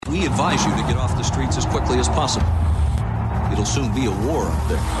advise you to get off the streets as quickly as possible. It'll soon be a war up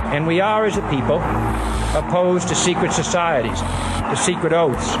there. And we are, as a people, opposed to secret societies, to secret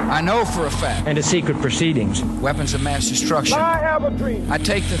oaths. I know for a fact. And to secret proceedings. Weapons of mass destruction. I have a dream. I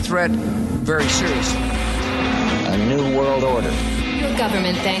take the threat very seriously. A new world order. Your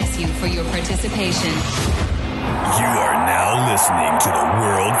government thanks you for your participation. You are now listening to the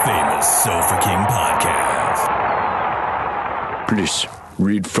world-famous Sofa King podcast. Please,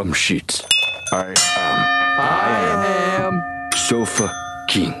 read from sheets. I am Sofa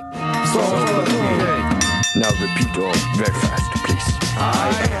King. Sofa King. Now repeat all very fast, please.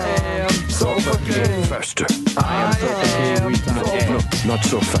 I am Sofa King. Faster. I am Sofa King. No, not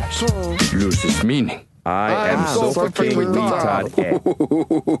so fast. Loses meaning. I am Sofa King retard.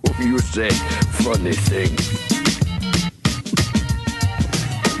 You say funny things.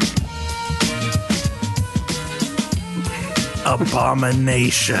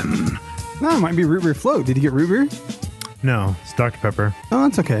 Abomination. No, it might be root beer float. Did you get root beer? No, it's Dr. Pepper. Oh,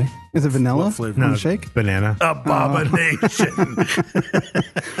 that's okay. Is it vanilla? What flavor? No, shake? Banana. Abomination.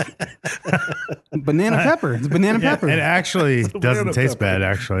 Banana pepper. It's banana pepper. It actually doesn't taste pepper. bad,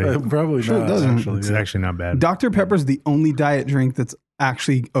 actually. Probably Sure it not. doesn't. Actually, It's yeah. actually not bad. Dr. Pepper is the only diet drink that's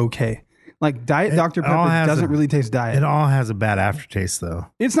actually okay. Like Diet Dr. all Pepper has doesn't a- really taste diet. It all has a bad aftertaste, though.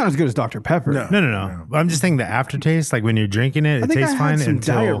 It's not as good as Dr. Pepper. No. No. I'm just thinking the aftertaste, like when you're drinking it, I it think tastes I fine had some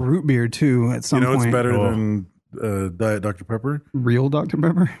until diet root beer too at some You know point. what's better Oh. than Diet Dr. Pepper? Real Dr.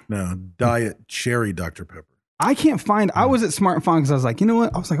 Pepper? No, Diet Cherry Dr. Pepper. I can't find. I was at Smart Farm because I was like, you know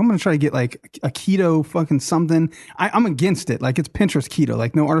what? I was like, I'm gonna try to get like a keto fucking something. I'm against it. Like it's Pinterest keto,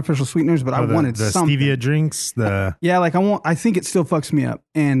 like no artificial sweeteners. But I wanted the something. stevia drinks. Yeah, like I think it still fucks me up.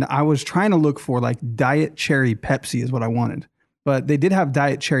 And I was trying to look for like Diet Cherry Pepsi is what I wanted. But they did have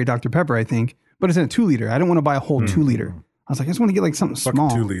Diet Cherry Dr. Pepper, I think. But it's in a 2 liter. I didn't want to buy a whole 2 liter. I was like, I just want to get like something Fucking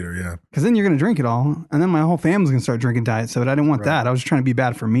small. 2 liter, yeah. Because then you're going to drink it all. And then my whole family's going to start drinking diet soda. I didn't want that. I was just trying to be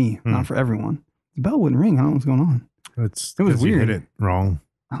bad for me, not for everyone. The bell wouldn't ring. I don't know what's going on. It was 'cause you weird. hit it wrong.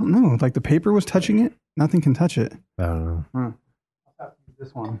 I don't know. Like the paper was touching it. Nothing can touch it. I don't know. I'll have to use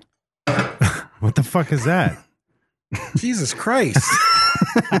this one. What the fuck is that? Jesus Christ.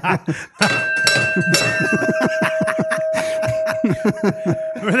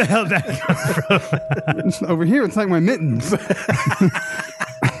 Where the hell did that come from? It's over here, it's like my mittens.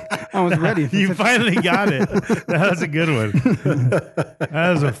 I was ready. You finally got it. That was a good one. That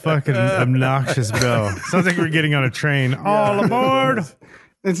was a fucking obnoxious bell. Sounds like we're getting on a train. All aboard.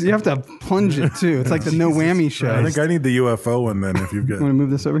 You have to plunge it too. It's like the no whammy show. I think I need the UFO one then if you've got. You want to move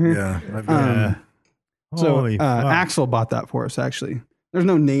this over here? Yeah. I've got So Holy fuck. Axel bought that for us, actually. There's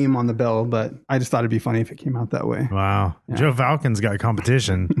no name on the bell, but I just thought it'd be funny if it came out that way. Wow. Joe Falcon's got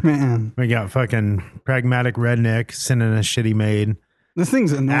competition. Man, We got fucking pragmatic redneck sending a shitty maid. this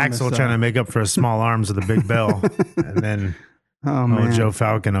thing's enormous. Axel trying to make up for his small arms with a big bell. And then Oh, man. Joe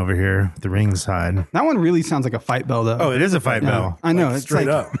Falcon over here, the ringside. That one really sounds like a fight bell, though. Oh, it is a fight Yeah, bell. I know. Like, It's straight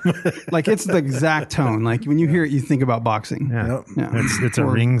like, up. like it's the exact tone. Like when you hear it, you think about boxing. Yeah. Yep. Yeah. It's a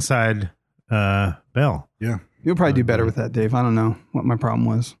Or- ringside bell. Yeah. You'll probably do better with that, Dave. I don't know what my problem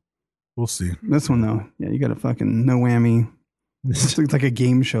was. We'll see. This one, though, yeah, you got a fucking no whammy. It's like a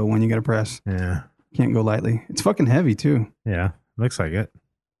game show when you got to press. Yeah. Can't go lightly. It's fucking heavy, too. Yeah. Looks like it.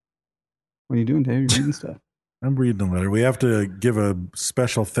 What are you doing, Dave? You're reading stuff. I'm reading a letter. We have to give a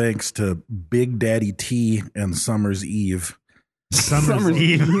special thanks to Big Daddy T and Summer's Eve. Summer's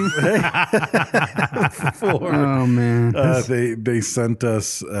Eve. Oh, man. They sent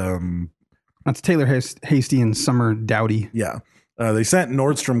us. That's Taylor Hasty and Summer Dowdy. Yeah. They sent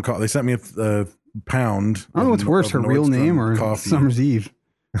Nordstrom. They sent me a pound. I don't know what's worse, her real Nordstrom name or coffee, Summer's Eve.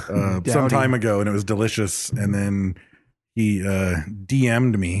 some Dowdy. time ago, and it was delicious. And then he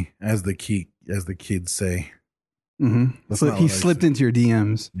DM'd me, as the kids say. Mm-hmm. That's So not he what I slipped said. into your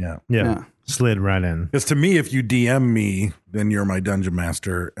DMs. Yeah. Yeah. Slid right in. Because to me, if you DM me, then you're my dungeon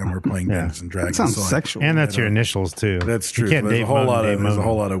master, and we're playing Yeah. Dungeons and Dragons. That sounds So I- sexual. And that's your initials, too. That's true. You can't There's a date whole Moon, lot date of there's a Moon.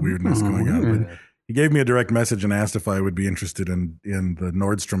 whole lot of weirdness going on. weird. But he gave me a direct message and asked if I would be interested in the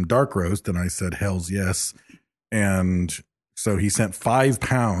Nordstrom dark roast, and I said hell's yes. And so he sent 5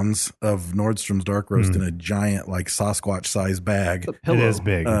 pounds of Nordstrom's dark roast in a giant, like Sasquatch sized bag. It is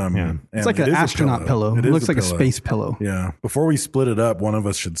big. Yeah. and It's like it an is a astronaut pillow. It is looks like a pillow. space pillow. Yeah. Before we split it up, one of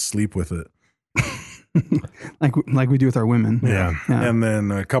us should sleep with it. like we do with our women. Yeah. Yeah. And then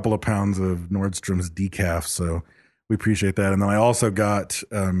a couple of pounds of Nordstrom's decaf. So we appreciate that. And then I also got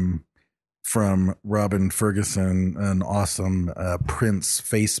from Robin Ferguson an awesome Prince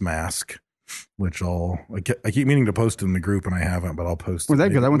face mask, which I keep meaning to post in the group and I haven't, but I'll post. Where'd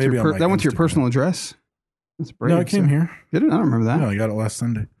that it. go? That went to Maybe your, on my that went to your Instagram. personal address? That's brave. No, it came here. Did it? I don't remember that. No, I got it last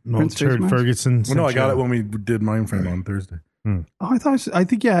Sunday. Prince Turd face mask? Ferguson. Well, no, I sent got you- it when we did Mindframe on Thursday. Oh, I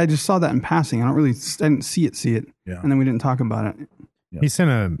think I just saw that in passing. I didn't see it. Yeah. And then we didn't talk about it. He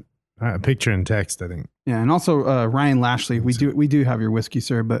sent a picture in text, I think. Yeah, and also Ryan Lashley, we do have your whiskey,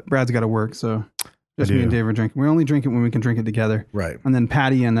 sir, but Brad's got to work, so just I me do. and Dave are drinking. We only drink it when we can drink it together. Right. And then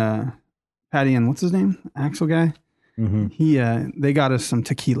Patty and what's his name? Axel guy. Mm-hmm. They got us some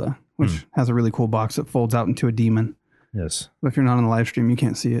tequila, which has a really cool box that folds out into a demon. Yes. But if you're not on the live stream, you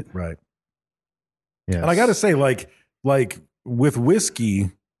can't see it. Right. Yes. And I got to say, like with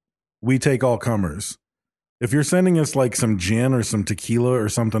whiskey, we take all comers. If you're sending us like some gin or some tequila or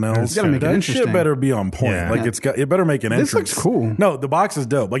something else, You gotta make it that interesting. shit better be on point. Yeah. Like it better make an This entrance. looks cool. No, the box is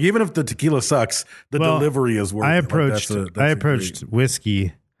dope. Like even if the tequila sucks, the Well, delivery is worth I it. approached Like, that's a approached great-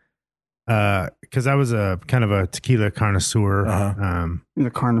 whiskey because I was a kind of a tequila connoisseur. He's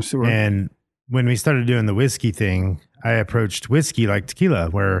a connoisseur. And when we started doing the whiskey thing, I approached whiskey like tequila,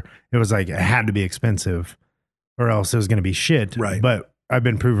 where it was like it had to be expensive or else it was going to be shit. Right. But I've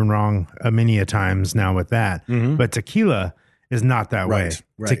been proven wrong many a times now with that. But tequila is not that way. Right,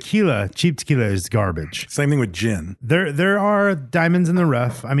 right. Tequila, cheap tequila is garbage. Same thing with gin. There are diamonds in the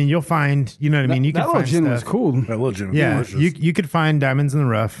rough. I mean, you'll find, you know what I mean? You that can little find gin stuff. was cool. That little gin. was Yeah, delicious. you could find diamonds in the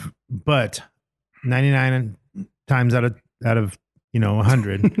rough, but 99 times out of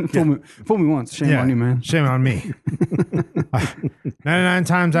 100. Fool me once. Shame on you, man. Shame on me. 99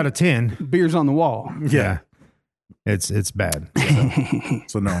 times out of 10. Beer's on the wall. Yeah. It's bad.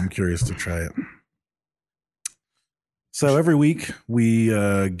 So no, I'm curious to try it. So every week we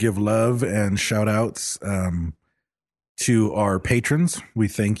give love and shout outs to our patrons. We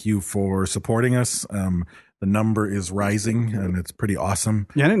thank you for supporting us. The number is rising and it's pretty awesome.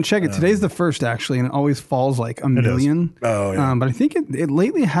 Yeah, I didn't check it. Today's the first, actually, and it always falls like a million. Oh, yeah. But I think it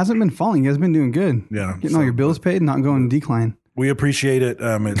lately hasn't been falling. You guys been doing good. Yeah, Getting all your bills paid, not going in decline. We appreciate it.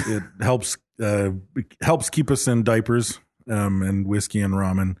 It helps keep us in diapers and whiskey and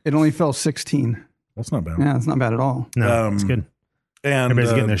ramen. It only fell 16. That's not bad. Yeah, it's not bad at all. No, it's good. And Everybody's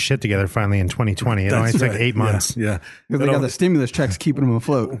getting their shit together finally in 2020. It only that's took right. 8 months. Yeah. Because they got the stimulus checks keeping them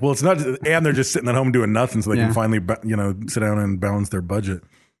afloat. Well, it's not, and they're just sitting at home doing nothing, so they Yeah. can finally, sit down and balance their budget.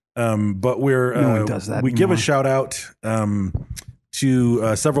 But No one does that we give a anymore. shout out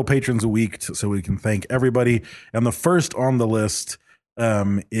to several patrons a week, so we can thank everybody. And the first on the list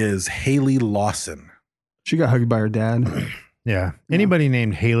is Haley Lawson. She got hugged by her dad. Yeah. Anybody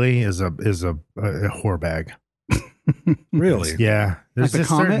named Haley is a whore bag. Really? Yeah. There's the just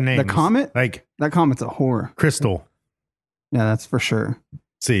Comet? certain The names. Comet? Like That comment's a whore. Crystal. Yeah, that's for sure.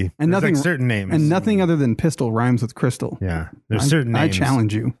 See. And there's nothing like certain names. And nothing other than pistol rhymes with crystal. Yeah. There's certain I names.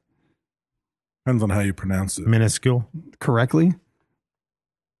 challenge you. Depends on how you pronounce it. Minuscule. Correctly?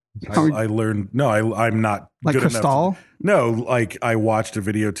 I learned. No, I'm not Like good enough Cristal? No, like I watched a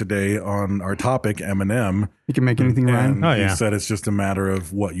video today on our topic, Eminem. You can make anything rhyme. And Oh, he yeah. said it's just a matter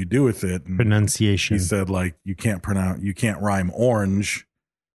of what you do with it. And Pronunciation. he said like you can't rhyme orange,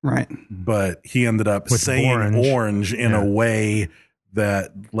 Right. but he ended up With saying orange. orange in Yeah. a way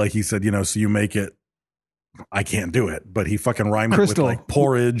that, like he said, so you make it. I can't do it, but he fucking rhymed Crystal. it with like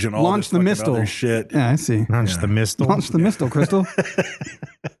porridge and all Launch this the fucking mistle. other shit. Yeah, I see. Launch the mistle. Launch the mistle, Crystal.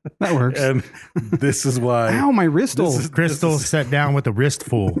 That works. And this is why. Ow, my wristle. This is- Crystal sat down with a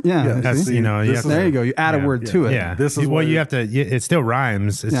wristful. Yeah, That's, see? you know, you This have is- to, There you go. You add a Yeah. word to it. Yeah. This is well, why- you have to, it still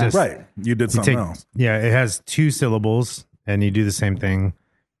rhymes. It's Yeah. just, Right, you did you something take, else, yeah, it has 2 syllables and you do the same thing.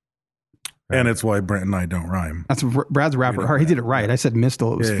 and it's why Brent and I don't rhyme. That's Brad's rapper heart. He did it right. I said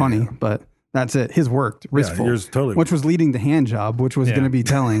mistle. It was Yeah, funny, yeah. but that's it. His worked. Wristful. yours totally Which was leading to hand job, which was Yeah. going to be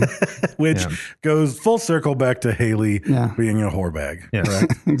telling. Which Yeah. goes full circle back to Haley Yeah. being a whore bag. Yes. Right?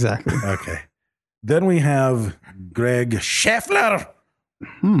 Exactly. Okay. Then we have Greg Scheffler.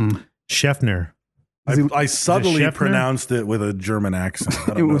 Scheffner. I subtly Scheffner? pronounced it with a German accent. I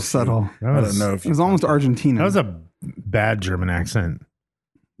don't It know was if you- subtle. I don't know if It was almost Argentina. That was a bad German accent.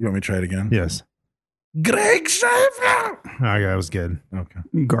 You want me to try it again? Yes. Greg Scheffler. Oh, yeah, that was good. Okay.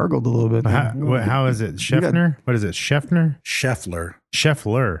 You gargled a little bit. How is it? Scheffner? What is it? Scheffner? Scheffler.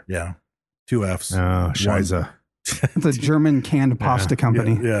 Scheffler. Yeah. 2 F's. Oh, Scheiße. It's a German canned pasta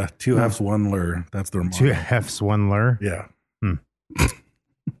company. Yeah. 2 F's, 1 lur. That's their motto. 2 F's, 1 lur. Yeah. Hmm.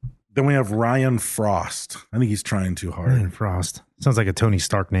 Then we have Ryan Frost. I think he's trying too hard. Ryan Frost. Sounds like a Tony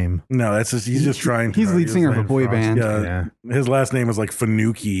Stark name. No, that's just he's just trying. He's too lead hard. singer of a Ryan boy Frost. band. Yeah. His last name was like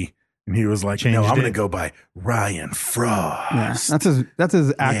Fanuki, and he was like, Changed "No, I'm going to it. go by Ryan Frost." Yeah. That's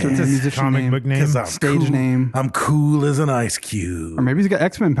his actor Yeah. name, musician Comic name, book name. 'Cause I'm stage cool. name. I'm cool as an ice cube. Or maybe he's got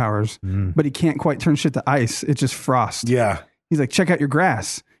X-Men powers, but he can't quite turn shit to ice. It's just frost. Yeah. He's like, check out your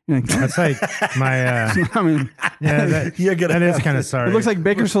grass. You're like, That's like my. I mean, Yeah, that, You're gonna that is have kind to- of sorry. it looks like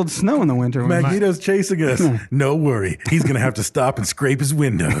Bakersfield snow in the winter. Magneto's chasing us. No worry. He's going to have to stop and scrape his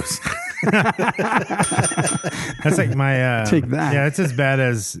windows. That's like my. Take that. Yeah, it's as bad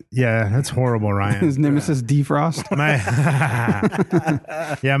as. Yeah, that's horrible, Ryan. His nemesis Defrost. my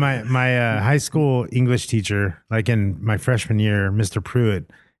my high school English teacher, like in my freshman year, Mr. Pruitt,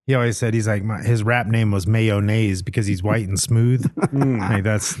 he always said he's like his rap name was Mayonnaise because he's white and smooth. Like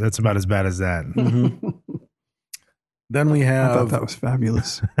that's about as bad as that. Then we I have, thought that was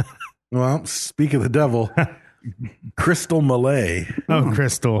fabulous. well, speak of the devil, Crystal Malay. Oh,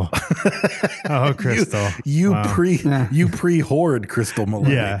 Crystal. Oh, Crystal. You Wow. pre-hoard Crystal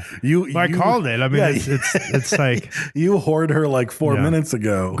Malay. Yeah. You, Well, I called it. I mean, yeah, it's like you hoard her like 4 Yeah. minutes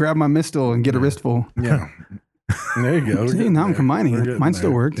ago. Grab my mistle and get a wristful. Yeah. There you go. We're See, getting now I'm there. combining We're it. getting Mine still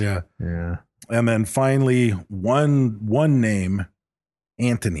there. worked. Yeah. yeah. And then finally, one name,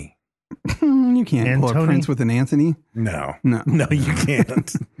 Anthony. You can't pull a Antony? prince with an Anthony. No, No. you can't.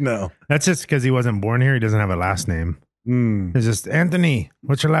 No. That's just because he wasn't born here. He doesn't have a last name. It's just Anthony.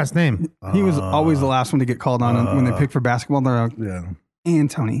 What's your last name? He was always the last one to get called on when they picked for basketball. They're like, Yeah.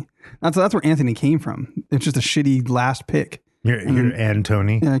 Antony. That's where Anthony came from. It's just a shitty last pick. You're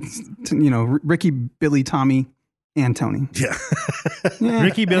Antony. Yeah, Ricky, Billy, Tommy, and Tony. Yeah. Yeah,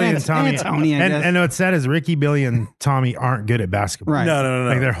 Ricky, Billy, and Tommy. Tony, I guess. and what's sad is Ricky, Billy, and Tommy aren't good at basketball. Right. No.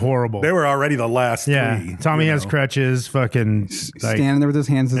 Like they're horrible. They were already the last yeah. three. Tommy you has know. crutches, fucking like, Standing there with his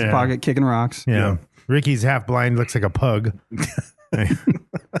hands in his Yeah. pocket, kicking rocks. yeah. Yeah. Ricky's half blind, looks like a pug.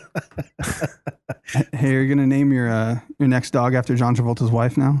 Hey, you're gonna name your next dog after John Travolta's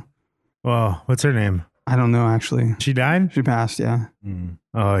wife now? Well, what's her name? I don't know actually. She died? She passed. Yeah.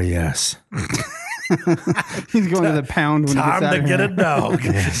 Oh, yes. He's going to the pound when Time he to gets get a out of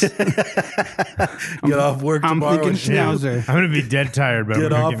here. dog. Get off work I'm tomorrow. thinking and schnauzer. I'm going to be dead tired, but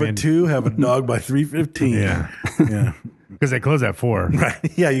Get off at 2, have a dog by 3:15. Yeah. Yeah. Because they close at 4.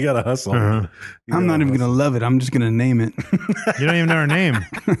 Right. Yeah, you got to hustle. Uh-huh. You I'm not gotta even gonna love it. I'm just gonna name it. You don't even know her name.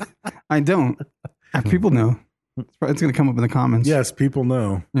 I don't. People know. It's gonna come up in the comments. Yes, people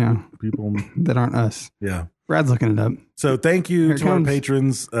know. Yeah. People, That aren't us. yeah. Brad's looking it up. So thank you Here it to our comes.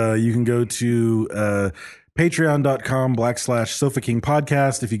 patrons. You can go to patreon.com/Sofa King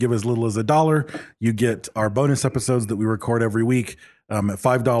Podcast. If you give as little as $1, you get our bonus episodes that we record every week. At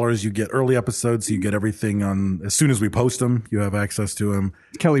 $5, you get early episodes. So you get everything on as soon as we post them. You have access to them.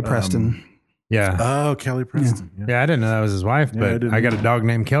 Kelly Preston. Yeah. Oh, Kelly Preston. Yeah. Yeah, I didn't know that was his wife, I but didn't I got a either. dog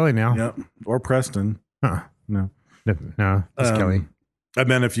named Kelly now. Yep. Or Preston. Huh. No. No, it's Kelly. And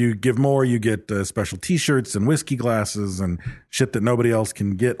then if you give more, you get special T-shirts and whiskey glasses and shit that nobody else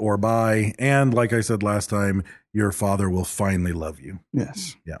can get or buy. And like I said last time, your father will finally love you.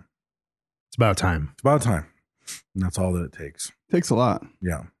 Yes. Yeah. It's about time. It's about time. And that's all that it takes. Takes a lot.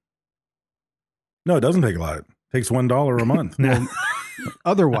 Yeah. No, it doesn't take a lot. It takes $1 a month. Otherwise, it would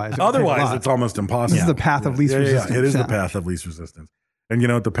take a Otherwise, lot. it's almost impossible. This is the path of least resistance. It is Yeah. the path of least resistance. And you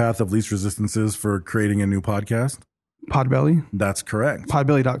know what the path of least resistance is for creating a new podcast? Podbelly. That's correct.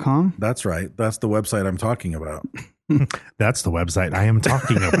 Podbelly.com. That's right. That's the website I'm talking about. That's the website I am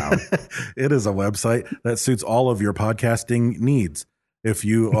talking about. It is a website that suits all of your podcasting needs. If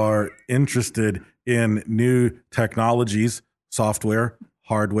you are interested in new technologies, software,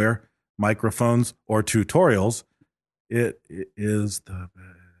 hardware, microphones, or tutorials, it is the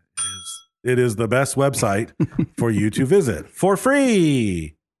best website for you to visit for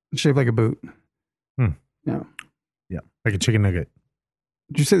free. Shaped like a boot. Yeah. Like a chicken nugget.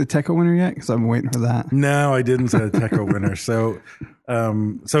 Did you say the Techo winner yet? Because I'm waiting for that. No, I didn't say the Techo winner. So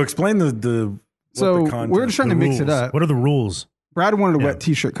explain the So what the we're just trying to mix it Rules. up. What are the rules? Brad wanted a wet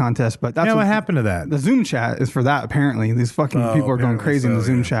T-shirt contest, but that's Yeah, what happened to that? The Zoom chat is for that. Apparently, these fucking people are going apparently crazy in the so,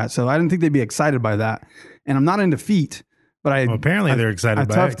 Zoom yeah. chat. So I didn't think they'd be excited by that. And I'm not into feet, but Well, apparently they're excited I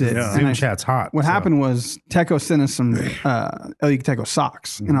by toughed it. it. and Zoom I- chat's hot. What so. happened was Techo sent us some LU Techo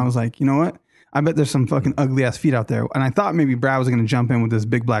socks, and I was like, you know what? I bet there's some fucking ugly ass feet out there. And I thought maybe Brad was going to jump in with this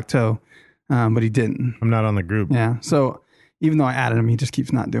big black toe, but he didn't. I'm not on the group. Yeah. So even though I added him, he just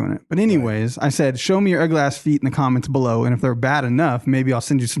keeps not doing it. But anyways, I said, show me your ugly ass feet in the comments below. And if they're bad enough, maybe I'll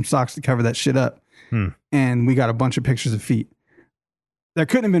send you some socks to cover that shit up. And we got a bunch of pictures of feet. There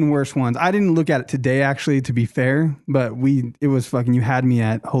couldn't have been worse ones. I didn't look at it today, actually, to be fair, but it was fucking, you had me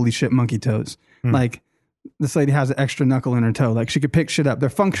at holy shit monkey toes. Like this lady has an extra knuckle in her toe. Like she could pick shit up. They're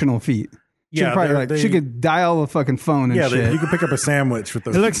functional feet. She Yeah, could probably they're- she could dial a fucking phone and Yeah, shit. you can pick up a sandwich with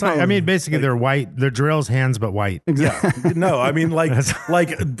those. It looks like, I mean, basically they're white. They're Drill's hands, but white. Exactly. No, I mean like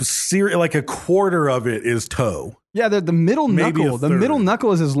like a quarter of it is toe. Yeah, the middle Maybe knuckle. a The third. middle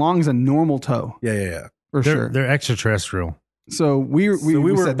knuckle is as long as a normal toe. Yeah. For sure. They're extraterrestrial. So we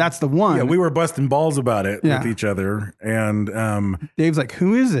said that's the one. Yeah, we were busting balls about it Yeah. with each other, and Dave's like,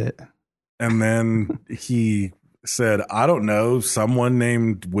 who is it? and then he said, I don't know, someone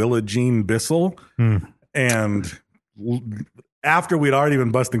named Willa Jean Bissell. And after we'd already been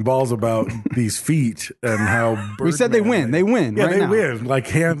busting balls about these feet and how We said they win. They win. Yeah, right they now. win. Like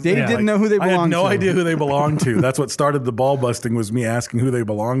hands. Dave didn't know who they I had belonged no to. idea who they belonged to. That's what started the ball busting, was me asking who they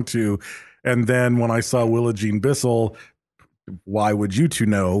belonged to. And then when I saw Willa Jean Bissell, why would you two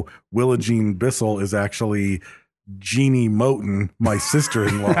know? Willa Jean Bissell is actually Jeannie Moten, my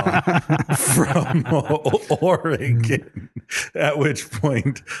sister-in-law from Oregon. At which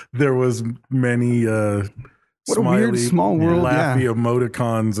point there was many What a weird small world, laughy yeah.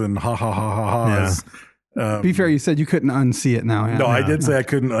 emoticons and ha ha ha ha ha's. Be fair, you said you couldn't unsee it now. Yeah. No, I did say I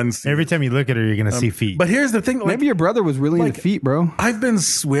couldn't unsee. Every time you look at her, you're gonna see feet. But here's the thing: like, Maybe your brother was really into feet, bro. I've been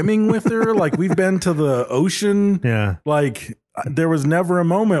swimming with her. Like, we've been to the ocean. Yeah. Like, there was never a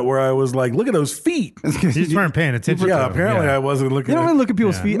moment where I was like, look at those feet. You just weren't paying attention. Yeah, to them. apparently Yeah. I wasn't looking You don't at really look at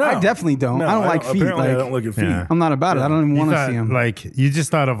people's Yeah. feet. No. I definitely don't. No, I don't like feet. Apparently, Like, I don't look at feet. Yeah. I'm not about it. I don't even want to thought, see them. Like, you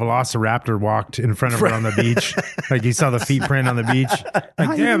just thought a velociraptor walked in front of her on the beach. Like, you saw the feet print on the beach. Like, Not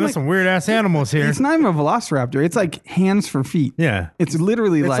even damn, there's like- some weird ass animals here. It's not even a velociraptor. It's like hands for feet. Yeah. It's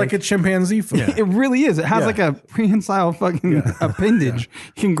literally It's like a chimpanzee foot. Yeah. It really is. It has Yeah. like a prehensile fucking appendage.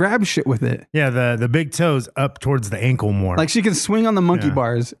 You can grab shit with it. Yeah, the big toes up towards the ankle more. Like she can swing on the monkey Yeah.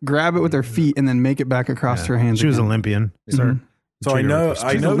 bars, grab it with her feet, and then make it back across her hands. She was again. Olympian. Sir. So I know,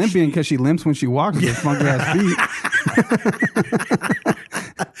 I She's know Olympian because she limps when she walks with her funky ass feet.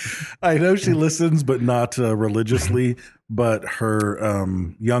 I know she listens, but not religiously. But her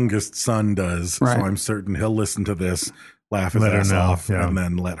youngest son does, Right. so I'm certain he'll listen to this, laugh his Let her ass know, off, yeah. and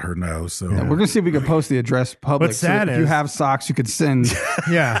then let her know. So We're gonna see if we can post the address public. What's so sad if you is- have socks, you could send.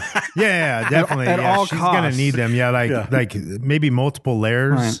 Yeah, definitely. at yeah, all she's gonna costs. need them. Yeah, like maybe multiple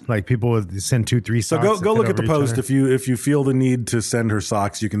layers. Right. Like people would send 2-3 So socks. go that look fit at the over each post other. if you feel the need to send her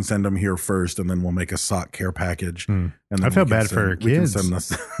socks, you can send them here first, and then we'll make a sock care package. And then I feel we can bad for her we can kids. send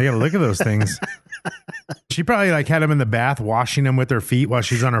this. I gotta look at those things. She probably like had them in the bath, washing them with her feet while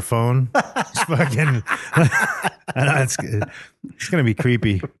she's on her phone. It's fucking. I know, it's gonna be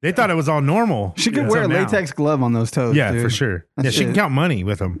creepy. They thought it was all normal. She could Yeah. wear a So now- latex glove on those toes. Yeah, dude. for sure. That's Yeah, she can it. count money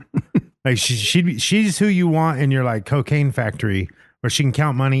with them. Like she's who you want in your like cocaine factory, where she can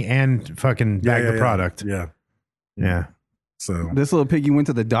count money and fucking bag the product. Yeah. Yeah. So This little piggy went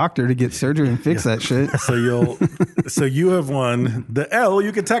to the doctor to get surgery and fix that shit. so you have won the El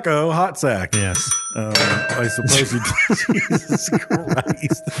Yucateco hot sack. Yes. I suppose you. Jesus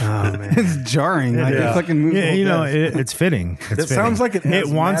Christ. Oh man. It's jarring. Like Yeah. it fucking moves. Yeah, you know, it's fitting. It's It fitting. sounds like an it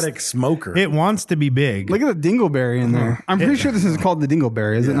wants asthmatic smoker. it wants to be big. Look at the dingleberry in there. I'm pretty sure this is called the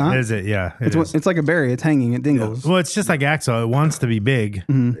dingleberry, is it not? Is it? Yeah. it It's, is. it's like a berry. It's hanging. It dingles. Well, it's just like Axel. It wants to be big.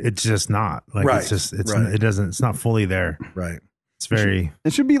 It's just not. Like Right. it's just Right. it doesn't. It's not fully there. right. It's very.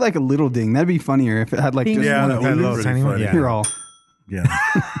 It should be like a little ding. That'd be funnier if it had like just Yeah, one that of would be these. pretty tiny one, funny. yeah. You're all Yeah.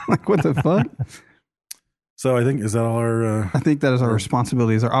 like, what the fuck? So I think is that all our I think that is our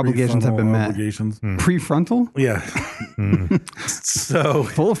responsibilities. Our obligations have been prefrontal met. Obligations. Prefrontal? Yeah. So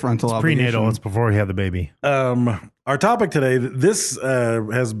Full frontal Prenatal. obligation. It's before you have the baby. our topic today, this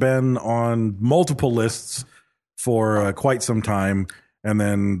has been on multiple lists for quite some time. And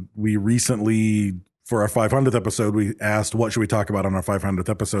then we recently, for our 500th episode, we asked what should we talk about on our 500th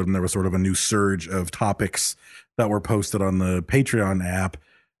episode. And there was sort of a new surge of topics that were posted on the Patreon app.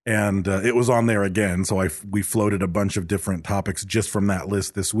 And it was on there again. So we floated a bunch of different topics just from that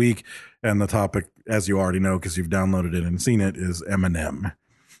list this week. And the topic, as you already know, because you've downloaded it and seen it, is Eminem.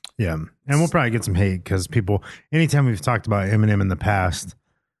 Yeah, and we'll probably get some hate because people. Anytime we've talked about Eminem in the past,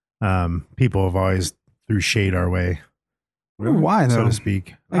 people have always threw shade our way. Why though? so to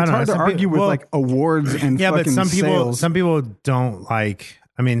speak. Like, it's hard to Some argue people- with well, like awards and yeah, fucking but sales. some people don't like.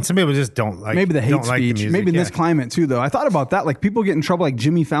 I mean, some people just don't like. Maybe the hate don't like the speech. music. Maybe in Yeah. this climate too, though. I thought about that. Like people get in trouble. Like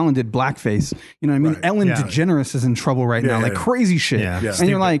Jimmy Fallon did blackface. You know what I mean? Right. Ellen Yeah. DeGeneres is in trouble right now. Yeah, Like yeah. crazy shit. Yeah. Yeah. And Stupid.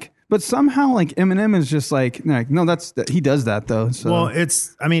 you're like, but somehow like Eminem is just like no, he does that though. So Well,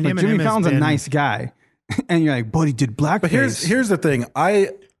 it's. I mean, like, Eminem Jimmy has Fallon's a been- nice guy, and you're like, but he did blackface. But here's the thing.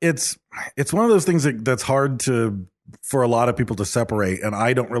 It's one of those things that's hard for a lot of people to separate, and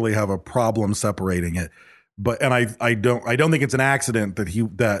I don't really have a problem separating it. But I don't think it's an accident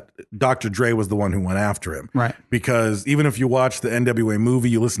that Dr. Dre was the one who went after him. Right. Because even if you watch the NWA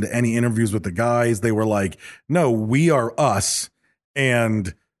movie, you listen to any interviews with the guys, they were like, no, we are us.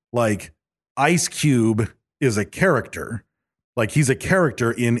 And like Ice Cube is a character. Like he's a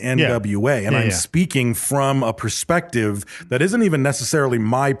character in NWA, and I'm speaking from a perspective that isn't even necessarily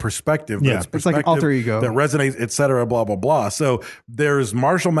my perspective. But it's like an alter ego that resonates, etc. Blah blah blah. So there's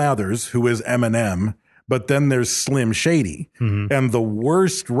Marshall Mathers, who is Eminem, but then there's Slim Shady, and the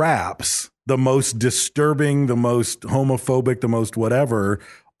worst raps, the most disturbing, the most homophobic, the most whatever,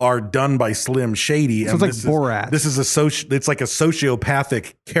 are done by Slim Shady. So it's like Borat. This is it's like a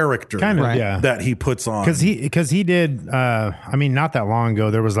sociopathic character that he puts on. Because he did, I mean, not that long ago,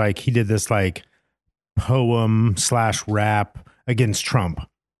 there was like, he did this like poem / rap against Trump.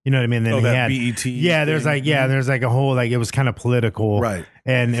 You know what I mean? Then he had BET. Yeah, there's like, there's like a whole, like, it was kind of political. Right.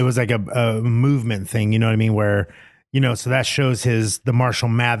 And it was like a movement thing, you know what I mean? Where, you know, so that shows the Marshall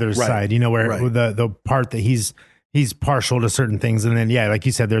Mathers side, you know, where the part that he's partial to certain things. And then, like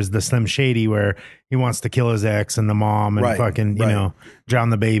you said, there's the Slim Shady where he wants to kill his ex and the mom and fucking, you know, drown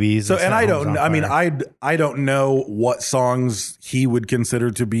the babies. So, and I don't know what songs he would consider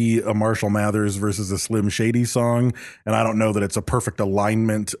to be a Marshall Mathers versus a Slim Shady song. And I don't know that it's a perfect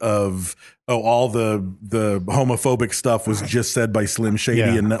alignment of, all the homophobic stuff was just said by Slim Shady.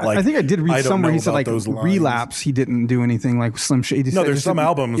 And that, like, I think I did read somewhere he said like Relapse, he didn't do anything like Slim Shady. No, there's some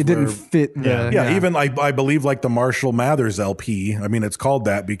albums it didn't fit. Even I believe like the Marshall Mathers LP. I mean, it's called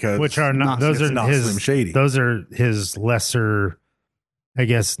that because which are not those are not his Slim Shady. Those are his lesser, I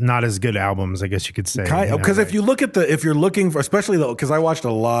guess, not as good albums, I guess you could say. Because if you look at if you're looking for, especially because I watched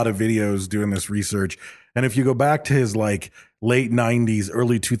a lot of videos doing this research, and if you go back to his like late 90s,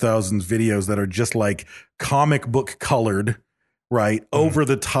 early 2000s videos that are just like comic book colored, right? Over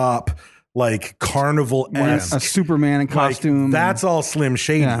the top, like carnival-esque. A Superman in costume. Like, that's all Slim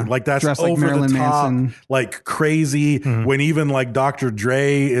Shady. Yeah. Like that's dressed like over Marilyn the top, Manson. like crazy. When even like Dr.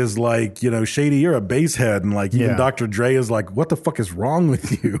 Dre is like, you know, Shady, you're a basshead. And like even Dr. Dre is like, what the fuck is wrong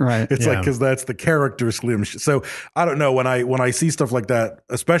with you? Right. It's like, because that's the character Slim. So I don't know, when I see stuff like that,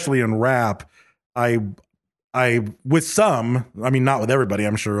 especially in rap, I with some, I mean, not with everybody,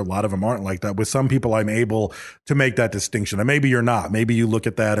 I'm sure a lot of them aren't like that. With some people, I'm able to make that distinction. And maybe you're not. Maybe you look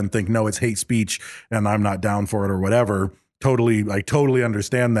at that and think, no, it's hate speech and I'm not down for it or whatever. I totally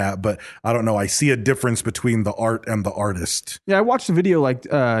understand that. But I don't know. I see a difference between the art and the artist. Yeah, I watched a video like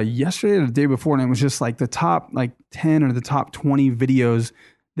yesterday or the day before, and it was just like the top like 10 or the top 20 videos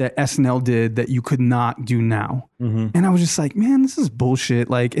that SNL did that you could not do now. And I was just like, man, this is bullshit.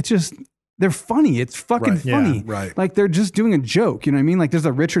 Like, it's just... They're funny. It's fucking funny. Yeah, right. Like they're just doing a joke. You know what I mean? Like there's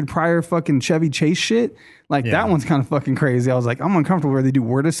a Richard Pryor fucking Chevy Chase shit. Like that one's kind of fucking crazy. I was like, I'm uncomfortable where they do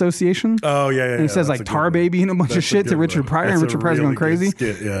word association. Oh yeah. And it says like Tar Baby and a bunch of shit to Richard Pryor, and Richard Pryor's going crazy.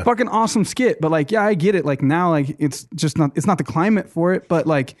 Skit, fucking awesome skit. But like, yeah, I get it. Like now, like it's not the climate for it. But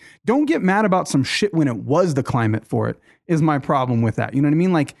like, don't get mad about some shit when it was the climate for it. Is my problem with that. You know what I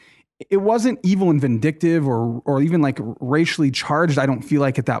mean? Like, it wasn't evil and vindictive or even like racially charged. I don't feel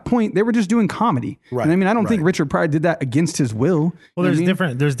like at that point they were just doing comedy. Right. And I mean, I don't think Richard Pryor did that against his will. Well,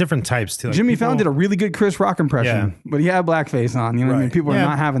 there's different types too. Like Jimmy Fallon did a really good Chris Rock impression, but he had blackface on. You know what I mean? People are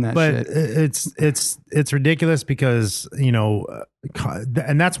not having that but shit. It's ridiculous because, you know,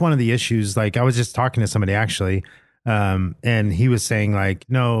 and that's one of the issues. Like I was just talking to somebody actually, and he was saying like,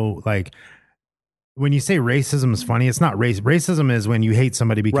 no, like, when you say racism is funny, it's not race. Racism is when you hate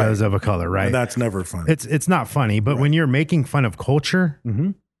somebody because of a color, right? And that's never funny. It's not funny, but when you're making fun of culture,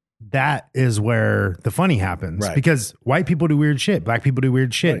 that is where the funny happens. Right. Because white people do weird shit, black people do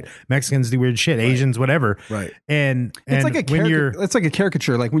weird shit, Mexicans do weird shit, Asians, whatever. Right. And it's like it's like a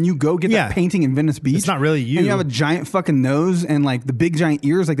caricature. Like when you go get that painting in Venice Beach, it's not really you. And you have a giant fucking nose and like the big giant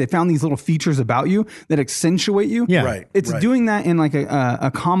ears. Like they found these little features about you that accentuate you. Yeah. Right. It's doing that in like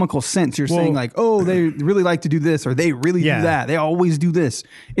a comical sense. You're saying like, oh, they really like to do this, or they really do that. They always do this.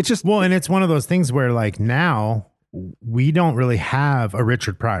 It's just and it's one of those things where like now we don't really have a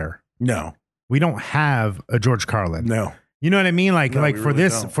Richard Pryor. No. We don't have a George Carlin. No. You know what I mean? Like, like for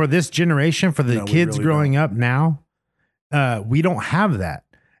this generation, for the kids growing up now, we don't have that.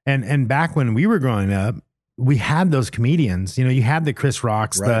 And back when we were growing up, we had those comedians. You know, you had the Chris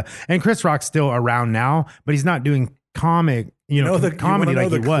Rocks, and Chris Rock's still around now, but he's not doing comedy like he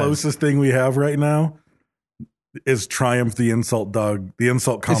was. The closest thing we have right now is Triumph, the insult dog, the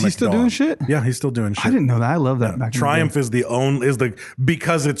insult comic. Is he still doing shit? Yeah, he's still doing shit. I didn't know that. I love that. Back Triumph is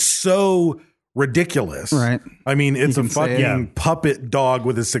because it's so ridiculous. Right. I mean, it's a can say it. fucking puppet dog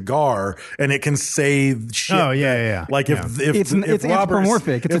with a cigar, and it can say shit. Oh, yeah. Like if It's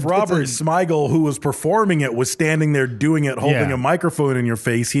anthropomorphic. If Robert Smigel, who was performing it, was standing there doing it, holding a microphone in your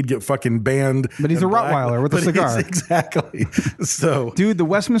face, he'd get fucking banned. But he's a Rottweiler with a cigar. Exactly. So, dude, the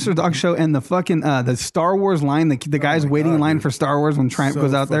Westminster Dog Show and the fucking the Star Wars line, the guys waiting in line for Star Wars when Triumph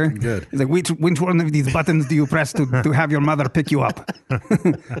goes out there. Good. He's like, which one of these buttons do you press to have your mother pick you up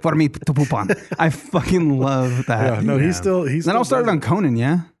for me to poop on? I fucking love that. Yeah, no, he's still. That all started on Conan,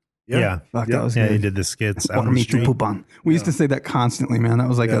 yeah? Yeah. Fuck, that was Yeah, good. he did the skits out For on the me to street. poop on. We used to say that constantly, man. That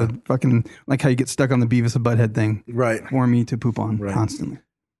was like a fucking, like how you get stuck on the Beavis and Butthead thing. Right. For me to poop on constantly.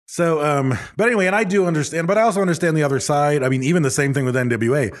 So, but anyway, and I do understand, but I also understand the other side. I mean, even the same thing with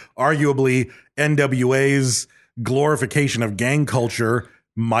NWA. Arguably, NWA's glorification of gang culture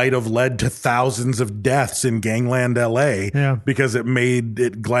might have led to thousands of deaths in gangland LA because it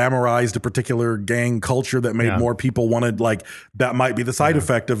glamorized a particular gang culture that made more people wanted, like, that might be the side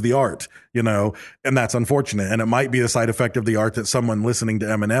effect of the art, you know, and that's unfortunate. And it might be the side effect of the art that someone listening to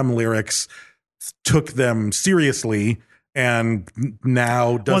Eminem lyrics took them seriously and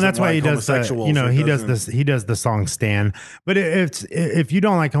now doesn't. Well, that's why he does homosexuals. he does the song Stan. But if you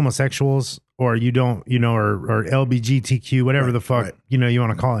don't like homosexuals or you don't, or LGBTQ, whatever the fuck, you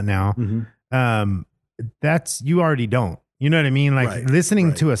want to call it now, that's, you already don't. You know what I mean? Like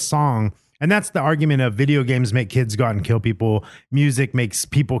listening to a song, and that's the argument of video games make kids go out and kill people. Music makes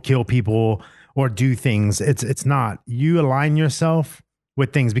people kill people or do things. It's not. You align yourself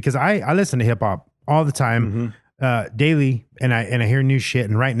with things, because I listen to hip hop all the time. Daily, and I hear new shit,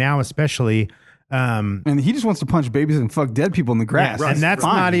 and right now especially, and he just wants to punch babies and fuck dead people in the grass, and that's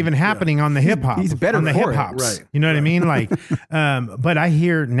not even happening on the hip hop. He's better on the for hip hops, it. You know what I mean? Like, but I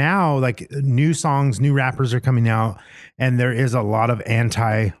hear now like new songs, new rappers are coming out, and there is a lot of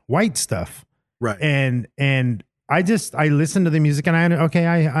anti-white stuff, right? And I listen to the music, and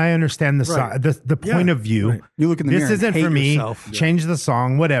I understand the point of view. Right. You look in the mirror. This isn't and hate for me. yourself. Change the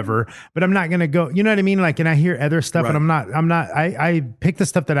song, whatever. But I'm not gonna go. You know what I mean? Like, and I hear other stuff, and I'm not. I pick the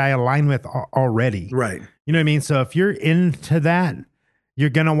stuff that I align with already. Right. You know what I mean? So if you're into that, you're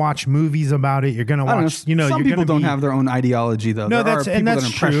gonna watch movies about it. You're gonna watch. Some people don't have their own ideology, though. No, there that's are people that's that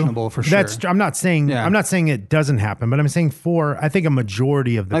are impressionable true. for sure. That's I'm not saying it doesn't happen, but I'm saying I think a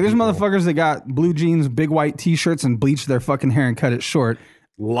majority of the like, there's people, motherfuckers that got blue jeans, big white t-shirts, and bleached their fucking hair and cut it short.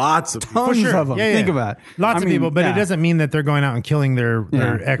 Lots of tons of them. Think about it. Lots of people, but it doesn't mean that they're going out and killing their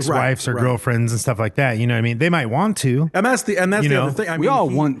ex-wives or girlfriends and stuff like that. You know what I mean? They might want to. And that's the other thing. I we mean, all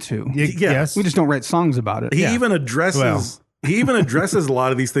want to. Yes. We just don't write songs about it. He even addresses. He even addresses a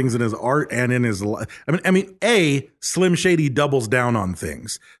lot of these things in his art and in his life. I mean, Slim Shady doubles down on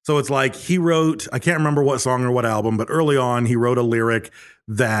things. So it's like he wrote, I can't remember what song or what album, but early on he wrote a lyric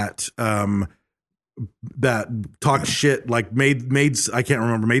that talked shit, like made I can't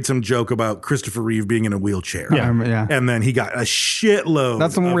remember, made some joke about Christopher Reeve being in a wheelchair. Yeah. And then he got a shitload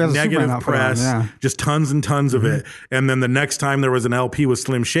That's the one where he of has a Superman negative outfit on, press, yeah. just tons and tons of it. And then the next time there was an LP with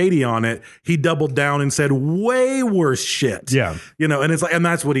Slim Shady on it, he doubled down and said way worse shit. Yeah. And it's like, and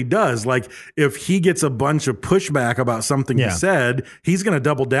that's what he does. Like, if he gets a bunch of pushback about something he said, he's going to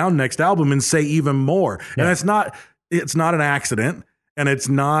double down next album and say even more. And it's not an accident, and it's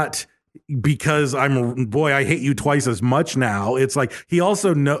not because I hate you twice as much now. It's like, he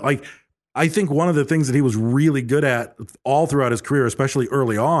also I think one of the things that he was really good at all throughout his career, especially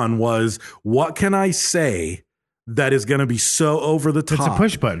early on, was what can I say that is going to be so over the top? It's a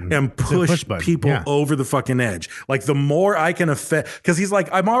push button. And push people over the fucking edge. Like, the more I can affect, because he's like,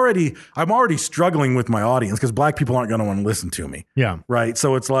 I'm already struggling with my audience because black people aren't going to want to listen to me. Yeah. Right.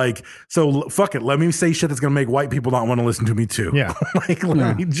 So it's like, fuck it. Let me say shit that's going to make white people not want to listen to me too. Yeah.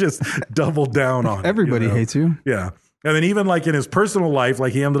 Let me just double down on Everybody it. hates you. Yeah. And then even like in his personal life,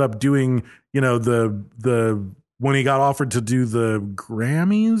 like he ended up doing, the when he got offered to do the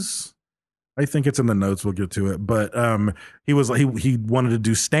Grammys, I think it's in the notes. We'll get to it, but he was he wanted to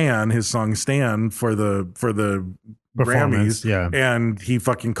do Stan, his song Stan, for the Grammys, and he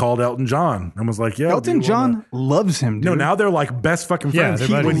fucking called Elton John and was like, "Yeah, Elton John loves him, dude. No, now they're like best fucking friends. He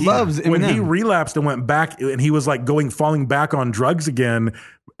loves Eminem. When he relapsed and went back, and he was like falling back on drugs again,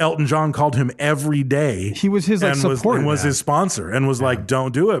 Elton John called him every day. He was his support, and was his sponsor, and was like,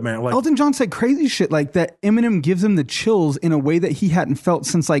 "Don't do it, man." Like, Elton John said crazy shit like that. Eminem gives him the chills in a way that he hadn't felt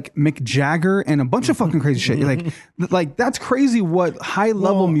since like Mick Jagger and a bunch of fucking crazy shit. You're like that's crazy. What high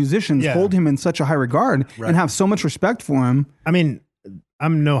level musicians hold him in such a high regard and have so much respect for him. I mean,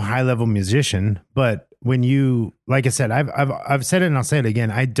 I'm no high level musician, but when you, like I said, I've said it and I'll say it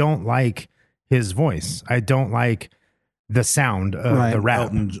again. I don't like his voice. I don't like the sound of Right. the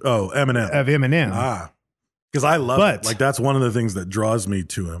rap Eminem. of Eminem. Because I love But- it. Like that's one of the things that draws me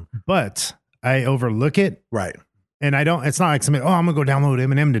to him. But I overlook it. Right. And I don't, it's not like somebody, I'm going to go download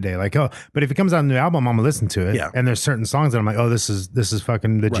Eminem today. Like, but if it comes out a new album, I'm going to listen to it. Yeah. And there's certain songs that I'm like, this is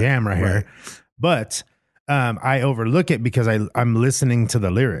fucking the jam right here. But I overlook it because I'm listening to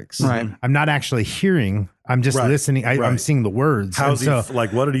the lyrics. Right. I'm not actually hearing. I'm just listening. I'm seeing the words. How's And he,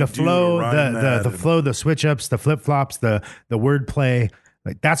 like, what did he the do? flow, to rhyme that? the flow, the switch ups, the flip flops, the word play.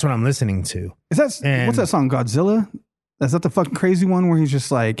 Like that's what I'm listening to. Is that And- what's that song? Godzilla? Is that the fucking crazy one where he's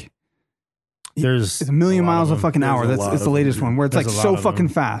just like There's it's a million a lot miles of a fucking them. hour? There's a That's lot it's the of latest them, one where it's There's like a lot so of fucking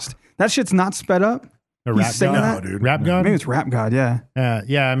them. fast. That shit's not sped up. a He's rap singing god. that? dude. Rap god. Maybe it's Rap God. Yeah,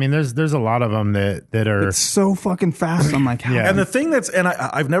 Yeah. I mean, there's a lot of them that are. it's so fucking fast. I'm like, how? Yeah. And the thing that's, and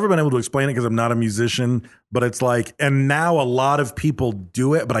I've never been able to explain it because I'm not a musician, but it's like, and now a lot of people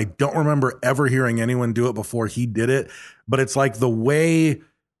do it, but I don't remember ever hearing anyone do it before he did it. But it's like the way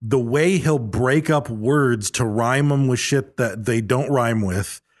he'll break up words to rhyme them with shit that they don't rhyme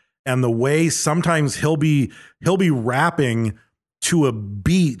with. And the way sometimes he'll be rapping to a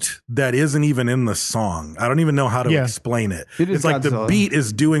beat that isn't even in the song. I don't even know how to Yeah. explain it. It is It's like the Godzilla. beat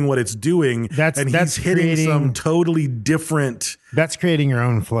is doing what it's doing, That's and he's hitting creating- some totally different. That's creating your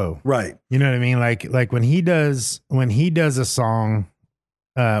own flow. Right. You know what I mean? Like when he does a song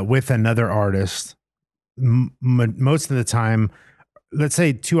with another artist, most of the time, let's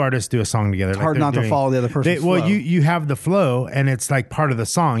say two artists do a song together. It's hard not to follow the other person's Well, flow. you have the flow, and it's like part of the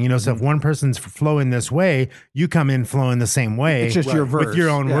song. You know, so if one person's flowing this way, you come in flowing the same way. It's just your with verse, your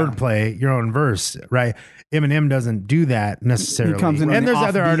own yeah. wordplay, your own verse, right? Eminem doesn't do that necessarily. He comes in on and the there's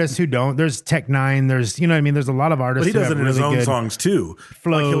other offbeat. artists who don't. There's Tech Nine. There's you know what I mean. There's a lot of artists. But he does who it have in his really own good songs too.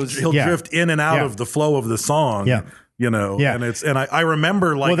 flows. Like he'll Yeah. drift in and out Yeah. of the flow of the song. Yeah. You know, Yeah. and I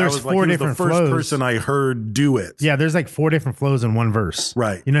remember like Well, I there's was like, four he was the different first flows. person I heard do it. Yeah, there's like 4 different flows in one verse.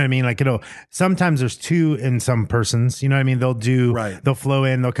 Right. You know what I mean? Like sometimes there's 2 in some persons. You know what I mean? They'll flow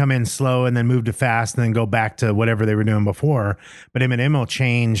in, they'll come in slow and then move to fast and then go back to whatever they were doing before. But Eminem will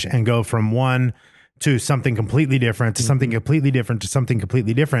change and go from one to something completely different to something completely different to something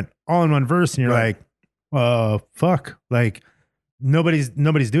completely different all in one verse. And you're Right. like, fuck. Like nobody's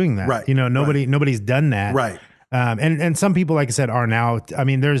doing that. Right. You know, nobody's done that. Right. And some people, like I said, are now. I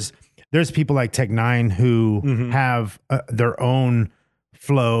mean, there's people like Tech Nine who have their own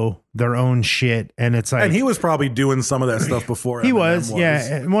flow, their own shit, and it's like. And he was probably doing some of that stuff before. He Eminem was,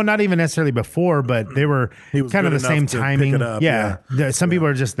 yeah. Well, not even necessarily before, but they were He was kind of good the same enough to pick timing. it up, Yeah, some people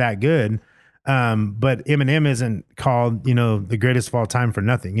are just that good. But Eminem isn't called, the greatest of all time for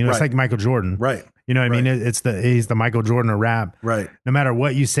nothing. You know, it's Right. like Michael Jordan. Right. You know what I mean? Right. He's the Michael Jordan of rap. Right. No matter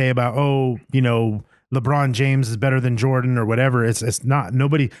what you say about, LeBron James is better than Jordan or whatever. It's not,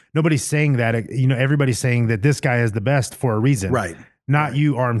 nobody's saying that, everybody's saying that this guy is the best for a reason. Right. Not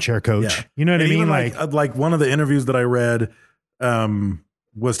you, armchair coach. Yeah. You know what And I mean? even like one of the interviews that I read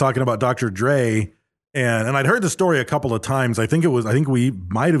was talking about Dr. Dre, and I'd heard the story a couple of times. I think we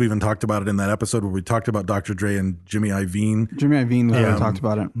might have even talked about it in that episode where we talked about Dr. Dre and Jimmy Iovine. Jimmy Iovine was who talked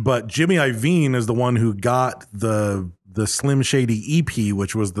about it. But Jimmy Iovine is the one who got the Slim Shady EP,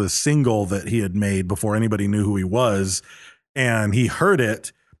 which was the single that he had made before anybody knew who he was, and he heard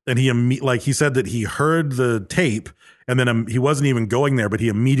it, and he said that he heard the tape. And then he wasn't even going there, but he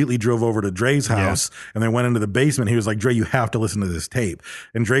immediately drove over to Dre's house and then went into the basement. He was like, Dre, you have to listen to this tape.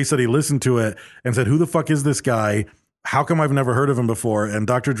 And Dre said he listened to it and said, who the fuck is this guy? How come I've never heard of him before? And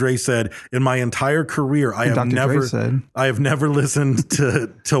Dr. Dre said, in my entire career, I have never listened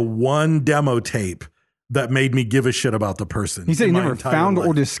to one demo tape that made me give a shit about the person. He said he in my never entire found life.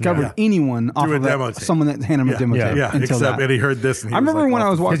 or discovered anyone off Through a of demo tape. someone that handed him a demo tape. Yeah, until except that. and he heard this. And he I remember was like, when I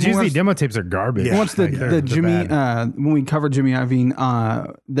was watching. because usually demo tapes are garbage. Yeah. Once Like, the they're Jimmy bad. when we covered Jimmy Iovine,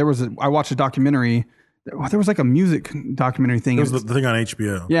 I watched a documentary. There was like a music documentary thing. It was the thing on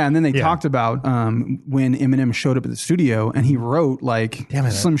HBO. Yeah, and then they Yeah. talked about when Eminem showed up at the studio and he wrote like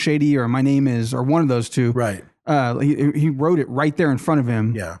Slim Shady or My Name Is or one of those two. Right. He wrote it right there in front of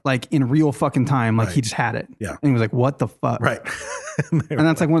him. Yeah. Like in real fucking time. Like Right. he just had it. Yeah. And he was like, "What the fuck?" Right. And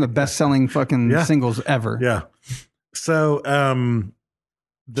that's like one of the best selling fucking Yeah. singles ever. Yeah. So,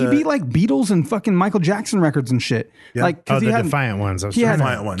 He beat like Beatles and fucking Michael Jackson records and shit. Yeah. Like Oh, because the he had Defiant ones. he had-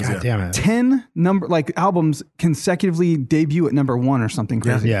 Defiant ones, God yeah. damn it. 10 albums consecutively debut at number 1 or something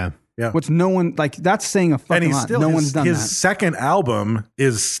crazy. Yeah. yeah. Which no one like that's saying a And fucking he's lot. still No his, one's done his that. second album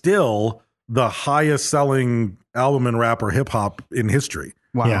is still the highest selling album in rap or hip hop in history.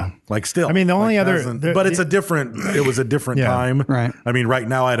 Wow. Yeah. Like still, I mean, the only like, other- hasn't- the- but it's a different. It was a different Yeah. time, Right. I mean, right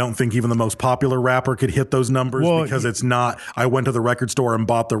now, I don't think even the most popular rapper could hit those numbers Well, because it's not. I went to the record store and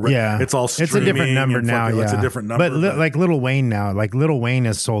bought the. It's all. it's a different streaming number and now. fucking- Yeah, it's a different number. But like Lil Wayne now, like Lil Wayne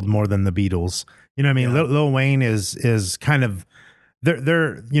has sold more than the Beatles. You know what I mean? Lil Wayne is kind of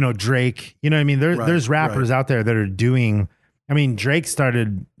they're you know, Drake. You know what I mean? There's rappers out there that are doing. I mean, Drake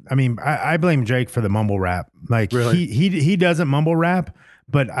started. I mean, I blame Drake for the mumble rap. Like Really? he doesn't mumble rap,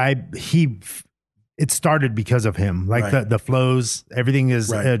 but it started because of him. Like Right. the flows, everything is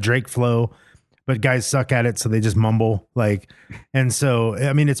Right. a Drake flow, but guys suck at it, so they just mumble. Like, and so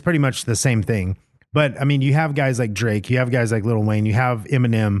I mean, it's pretty much the same thing. But I mean, you have guys like Drake, you have guys like Lil Wayne, you have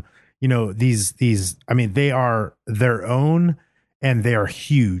Eminem. You know, these. I mean, they are their own, and they are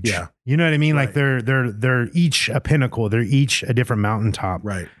huge. Yeah. You know what I mean? Right. Like they're each a pinnacle. They're each a different mountaintop.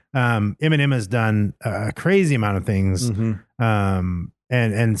 Right. Eminem has done a crazy amount of things. Mm-hmm.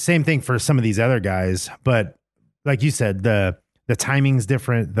 And same thing for some of these other guys. But like you said, the timing's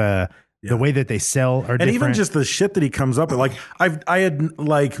different. The way that they sell are different. And even just the shit that he comes up with. Like I had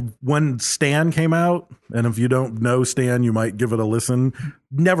like when Stan came out, and if you don't know Stan, you might give it a listen.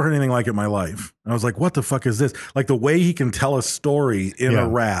 Never heard anything like it in my life. I was like, what the fuck is this? Like the way he can tell a story in a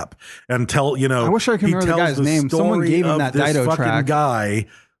rap and tell, you know, I wish I could he remember the tells guy's name. Someone story gave him of that this Dido fucking track. guy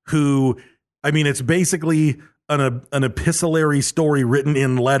who, I mean, it's basically an epistolary story written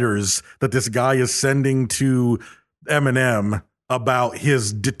in letters that this guy is sending to Eminem about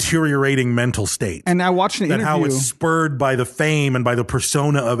his deteriorating mental state. And I watched an and interview. how it's spurred by the fame and by the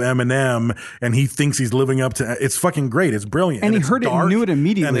persona of Eminem, and he thinks he's living up to. It's fucking great. It's brilliant, and he it's heard it and dark, knew it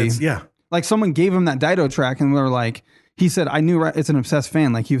immediately. and it's, like someone gave him that Dido track, and we were like, he said, "I knew it's an obsessed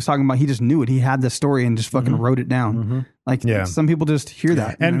fan." Like he was talking about, he just knew it. He had the story and just fucking wrote it down. Like some people just hear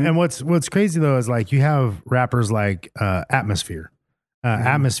that. you know what I mean? And what's crazy though is like you have rappers like Atmosphere.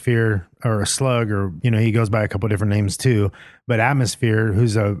 Atmosphere or a Slug, or you know, he goes by a couple different names too, but Atmosphere,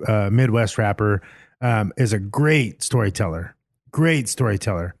 who's a Midwest rapper, is a great storyteller.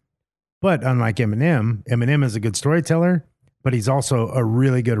 But unlike Eminem is a good storyteller, but he's also a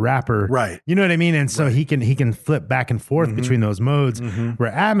really good rapper. Right. You know what I mean? And so he can flip back and forth between those modes. Where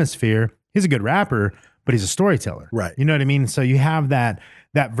Atmosphere, he's a good rapper, but he's a storyteller. Right. You know what I mean? So you have that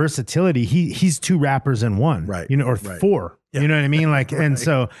versatility. He's two rappers in one. Right. You know, or Right. four. Yeah. You know what I mean? Like, and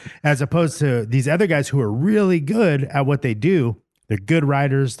so as opposed to these other guys who are really good at what they do, they're good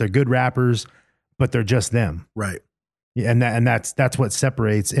writers, they're good rappers, but they're just them. Right. And that's what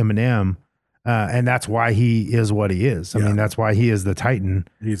separates Eminem. And that's why he is what he is. I mean, that's why he is the Titan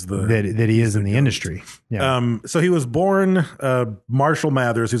He's the that he is in the industry. Yeah. So he was born Marshall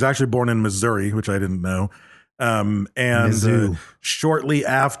Mathers. He was actually born in Missouri, which I didn't know. And Mizzou. shortly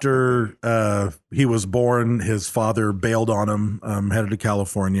after he was born, his father bailed on him, headed to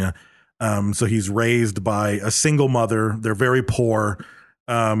California. So he's raised by a single mother. They're very poor.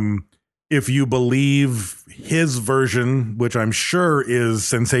 If you believe his version, which I'm sure is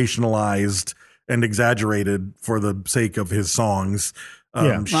sensationalized and exaggerated for the sake of his songs. I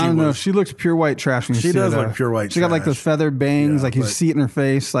don't know. She looks pure white trash. When you She see does her, look though. pure white She got like trash. those feathered bangs. Yeah, like you but- see it in her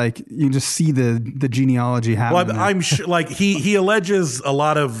face. Like you just see the genealogy happening. Well, there. I'm sure, like he alleges a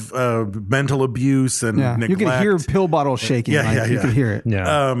lot of mental abuse and yeah, neglect. you can hear pill bottles shaking. Yeah, like, yeah, you yeah. can hear it.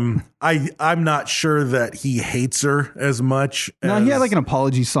 Yeah. I'm not sure that he hates her as much. No, as, he had like an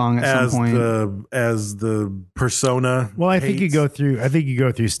apology song at some point. As the persona. Well, I think you hates. go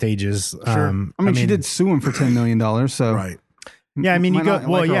through stages. I mean, she did sue him for $10 million. So Right. Yeah, I mean, you Might go not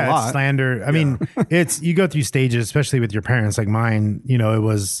like her a it's lot. slander. I mean, you go through stages, especially with your parents. Like mine, you know, it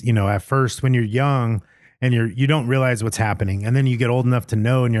was, you know, at first when you're young and you don't realize what's happening, and then you get old enough to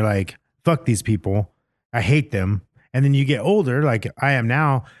know, and you're like, fuck these people, I hate them. And then you get older, like I am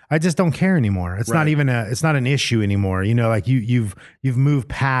now, I just don't care anymore. It's not Right. even it's not an issue anymore. You know, like you've moved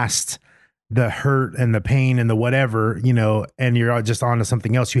past the hurt and the pain and the whatever, you know, and you're just on to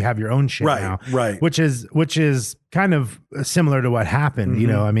something else. You have your own shit Right, now. right. Which is kind of similar to what happened. You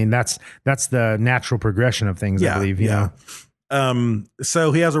know, I mean, that's the natural progression of things, I believe, you know.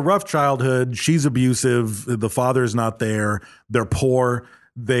 So he has a rough childhood. She's abusive. The father's not there. They're poor.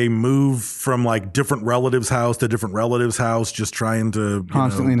 They move from like different relatives' house to different relatives' house, just trying to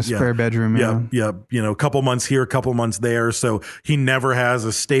Constantly in a spare bedroom, Yeah, yeah. yeah. You know, a couple months here, a couple months there. So he never has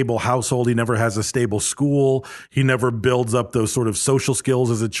a stable household. He never has a stable school. He never builds up those sort of social skills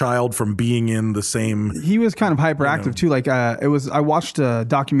as a child from being in the same. he was kind of hyperactive too. Like I watched a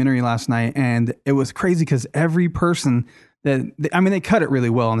documentary last night, and it was crazy because every person they cut it really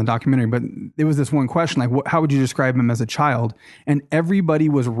well in the documentary, but there was this one question, like, how would you describe him as a child? And everybody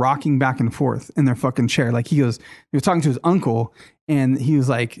was rocking back and forth in their fucking chair. Like he was talking to his uncle, And he was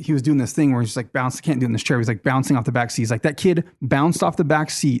doing this thing where he's like can't do it in this chair. He's like bouncing off the back seat. He's like, that kid bounced off the back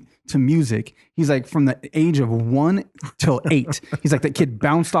seat to music. He's like, from the age of 1 till 8. He's like, that kid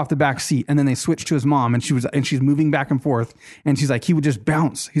bounced off the back seat, and then they switched to his mom, and she's moving back and forth, and she's like, he would just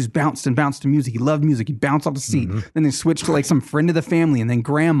bounce. He's bounced and bounced to music. He loved music. He bounced off the seat. Then they switched to like some friend of the family, and then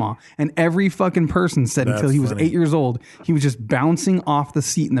grandma, and every fucking person said until he was 8 years old, he was just bouncing off the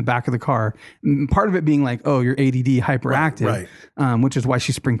seat in the back of the car. And part of it being like, oh, you're ADD, hyperactive, which is why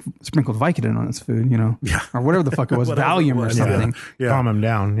she sprinkled Vicodin on his food, or whatever the fuck it was, Valium or something. Calm him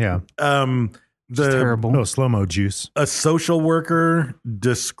down. Yeah. Terrible. No slow-mo juice. A social worker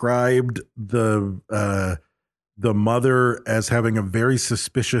described the mother as having a very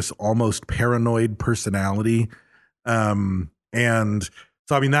suspicious, almost paranoid personality. And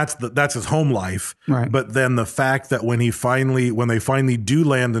so, I mean, that's his home life. Right. But then the fact that when they finally do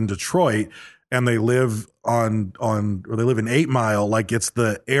land in Detroit and they live they live in 8 Mile, like it's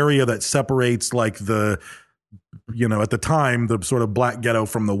the area that separates like at the time, the sort of black ghetto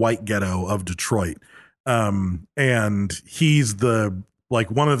from the white ghetto of Detroit. And he's one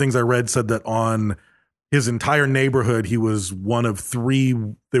of the things I read said that on his entire neighborhood, he was one of 3.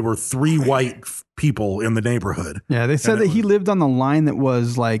 There were 3 white people in the neighborhood. Yeah, they said that he lived on the line that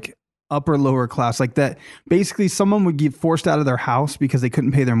was like upper lower class, like that. Basically, someone would get forced out of their house because they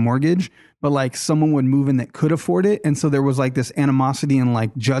couldn't pay their mortgage, but like someone would move in that could afford it, and so there was like this animosity and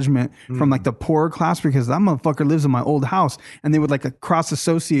like judgment from like the poorer class because that motherfucker lives in my old house, and they would like cross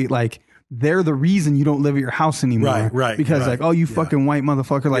associate like they're the reason you don't live at your house anymore. Right. Because like, oh, you fucking white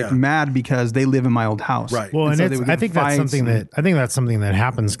motherfucker, like mad because they live in my old house. Right. Well, and so I think that's something that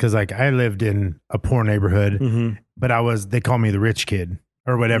happens because like I lived in a poor neighborhood, but they call me the rich kid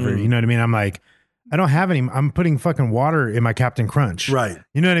or whatever. You know what I mean? I'm like, I don't have any. I'm putting fucking water in my Captain Crunch. Right.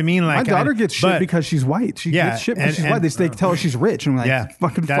 You know what I mean? Like my daughter gets shit because she's white. She gets shit because she's white. They tell her she's rich. And I'm like,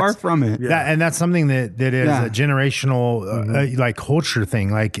 fucking far from it. And that's something that is a generational like culture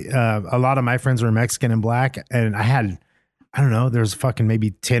thing. Like a lot of my friends were Mexican and black, and I don't know, there's fucking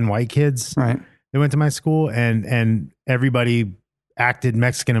maybe 10 white kids. Right. They went to my school, and everybody acted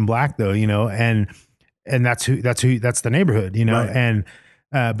Mexican and black though, and that's the neighborhood, Right. and.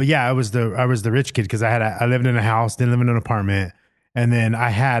 But yeah, I was the rich kid because I lived in a house, didn't live in an apartment, and then I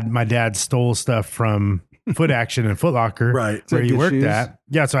had my dad stole stuff from Foot Action and Foot Locker, right, where he worked shoes. at.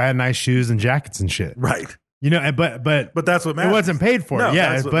 Yeah, so I had nice shoes and jackets and shit, right. But that's what matters. It wasn't paid for. No,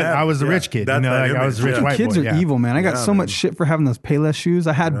 Yeah, but I was the rich kid. I was the rich white kids boy. Kids are evil, man. I got so much shit for having those Payless shoes.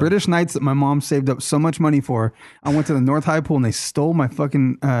 I had British Knights that my mom saved up so much money for. I went to the North High Pool and they stole my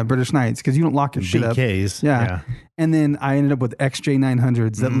fucking British Knights because you don't lock your shit up. BKs. Yeah. And then I ended up with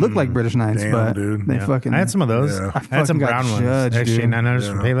XJ900s that look like British Knights, but they fucking. I had some of those. Yeah. I had some brown ones. XJ900s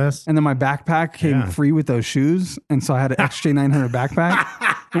from Payless. And then my backpack came free with those shoes, and so I had an XJ900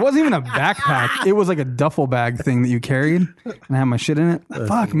 backpack. It wasn't even a backpack; it was like a duffel bag thing that you carried, and I had my shit in it.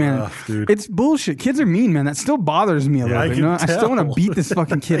 Fuck, man, dude. It's bullshit. Kids are mean, man. That still bothers me a little bit. I still want to beat this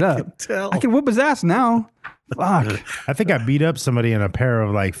fucking kid up. I can whip his ass now. Fuck. I think I beat up somebody in a pair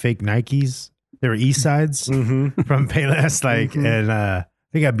of like fake Nikes. They were East Sides from Payless, and I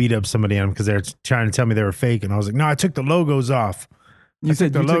think I beat up somebody on them because they were trying to tell me they were fake, and I was like, no, I took the logos off. You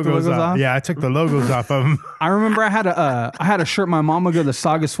said you took the logos off? Yeah, I took the logos off of them. I remember I had a shirt. My mom would go to the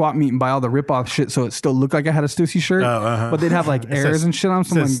Saga swap meet and buy all the rip-off shit so it still looked like I had a Stussy shirt. But they'd have like errors and shit on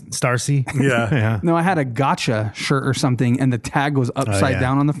them. Starsy. Yeah. No, I had a Gotcha shirt or something and the tag was upside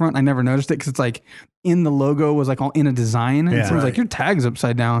down on the front. I never noticed it because it's like in the logo was like all in a design. And someone's like, your tag's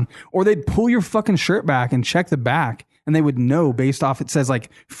upside down. Or they'd pull your fucking shirt back and check the back. And they would know based off it says like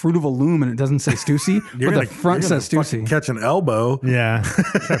Fruit of a Loom and it doesn't say Stussy, but the front says Stussy. Catch an elbow. Yeah.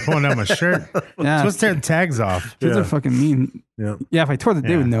 Start pulling down my shirt. Supposed to tear the tags off. Kids are fucking mean. Yeah, if I tore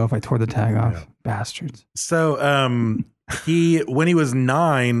they would know if I tore the tag off. Bastards. So when he was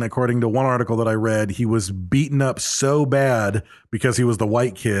 9, according to one article that I read, he was beaten up so bad because he was the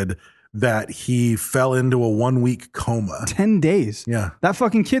white kid that he fell into a 1-week coma. 10 days. Yeah. That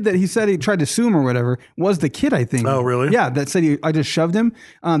fucking kid that he said he tried to sue him or whatever was the kid, I think. Oh, really? Yeah, that said I just shoved him.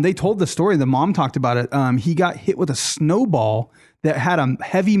 They told the story. The mom talked about it. He got hit with a snowball that had a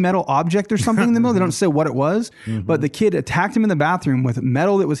heavy metal object or something in the middle. They don't say what it was, but the kid attacked him in the bathroom with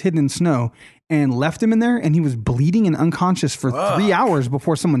metal that was hidden in snow. and left him in there, and he was bleeding and unconscious for 3 hours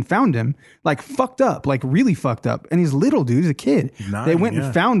before someone found him. Like fucked up, like really fucked up. And he's little, dude. He's a kid. They went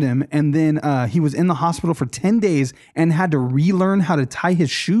and found him, and then he was in the hospital for 10 days and had to relearn how to tie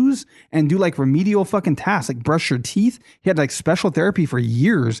his shoes and do like remedial fucking tasks, like brush your teeth. He had like special therapy for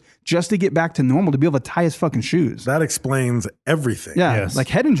years just to get back to normal, to be able to tie his fucking shoes. That explains everything. Yeah, like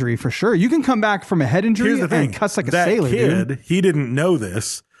head injury for sure. You can come back from a head injury. Here's the thing. And cuts like a that sailor, kid, dude. he didn't know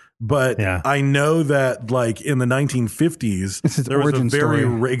this, but I know that like in the 1950s, there was a very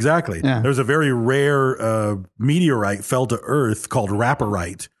there was a very rare meteorite fell to Earth called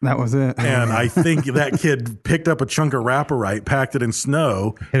Rapperite. That was it. And I think that kid picked up a chunk of Rapperite, packed it in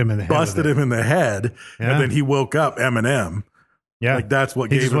snow, hit him in the head, busted him in the head, Yeah. and then he woke up Eminem. Yeah. Like that's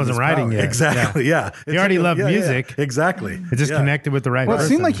what He gave just him wasn't his writing power. yet. Exactly. Yeah. He already loved music. Exactly. It just connected with the right Well, it person.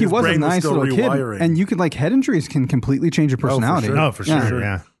 seemed like he His was a brain was nice still little rewiring. kid, and you could like head injuries can completely change your personality. sure. Oh, for sure.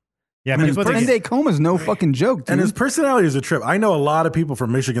 Yeah. Yeah. I mean, that's what they 10-day coma is no fucking joke, dude. And his personality is a trip. I know a lot of people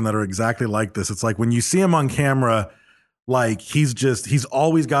from Michigan that are exactly like this. It's like when you see him on camera, like he's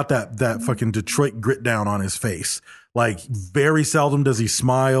always got that fucking Detroit grit down on his face. Like very seldom does he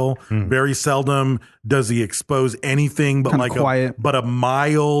smile. Very seldom does he expose anything but Kinda like quiet. a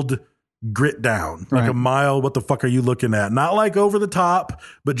mild grit down. Like Right. a mild, what the fuck are you looking at? Not like over the top,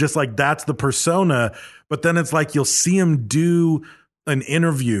 but just like that's the persona. But then it's like you'll see him do an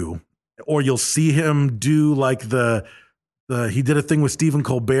interview, or you'll see him do like he did a thing with Stephen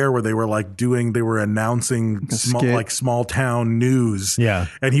Colbert where they were announcing small town news. Yeah.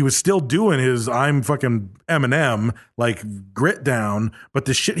 And he was still doing his I'm fucking Eminem, like grit down, but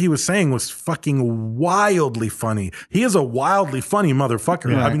the shit he was saying was fucking wildly funny. He is a wildly funny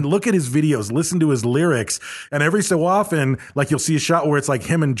motherfucker. Right. I mean, look at his videos, listen to his lyrics, and every so often, like you'll see a shot where it's like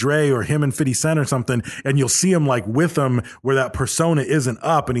him and Dre or him and 50 Cent or something, and you'll see him like with him where that persona isn't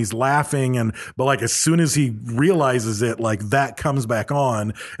up and he's laughing, but like as soon as he realizes it, like that comes back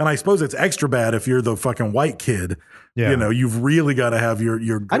on. And I suppose it's extra bad if you're the fucking white kid. Yeah. You know, you've really got to have your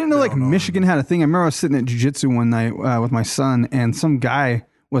I didn't know like Michigan had a thing. I remember I was sitting at jiu-jitsu one night with my son, and some guy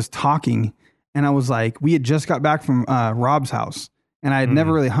was talking, and I was like, we had just got back from Rob's house, and I had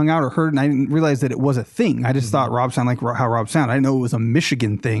never really hung out or heard, and I didn't realize that it was a thing. I just thought Rob sounded like how Rob sounded. I didn't know it was a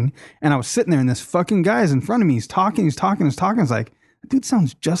Michigan thing. And I was sitting there, and this fucking guy is in front of me. He's talking. It's like, dude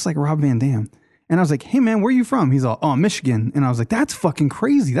sounds just like Rob Van Dam. And I was like, hey man, where are you from? He's all, oh, Michigan. And I was like, that's fucking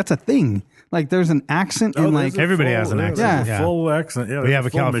crazy. That's a thing. Like there's an accent in like everybody has an accent. Yeah, full accent. Yeah, we have a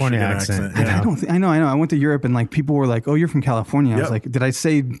full California Michigan accent. I don't think, I know. I went to Europe and like people were like, oh, you're from California. I was Yep. like, did I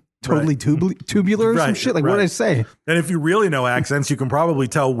say totally tubular or some Right, shit? Like what did I say? And if you really know accents, you can probably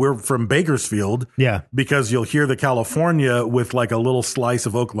tell we're from Bakersfield. Yeah. Because you'll hear the California with like a little slice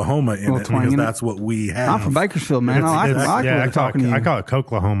of Oklahoma in it, twang because in it. that's what we have. I'm from Bakersfield, man. I I was talking to you. call it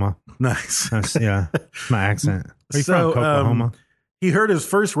Coklahoma. Nice. Yeah, it's my accent. Are you So, from Coklahoma? He heard his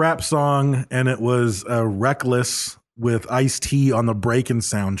first rap song, and it was Reckless with Ice-T on the Breakin'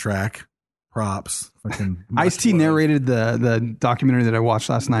 soundtrack. Props. Fucking Ice-T narrated the documentary that I watched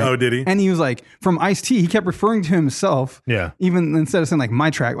last night. Oh, did he? And he was like, from Ice-T, he kept referring to himself. Yeah. Even instead of saying like my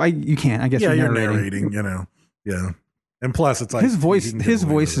track. You can't. I guess Yeah, you're you're narrating. narrating, you know. Yeah. And plus, it's like His voice. he can get His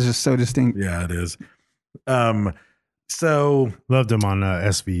away voice with is just so distinct. it. Yeah, it is. So Loved him on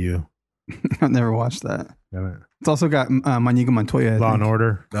SVU. I've never watched that. Yeah. It's also got Manigo Montoya. I Law and think.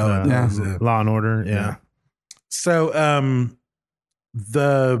 Order. Oh, it Yeah. does, yeah. Law and Order. Yeah. So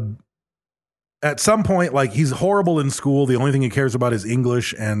at some point, like he's horrible in school. The only thing he cares about is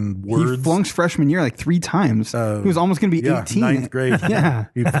English and words. He flunked freshman year like 3 times. He was almost going to be 18. Ninth grade. Yeah.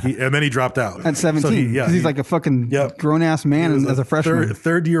 And then he dropped out At 17. So Because he's like a fucking grown ass man he was as a freshman.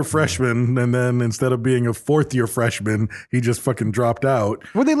 third year freshman, and then instead of being a fourth year freshman, he just fucking dropped out.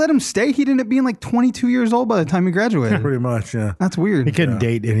 Would they let him stay? He ended up being like 22 years old by the time he graduated. Pretty much, yeah. That's weird. He couldn't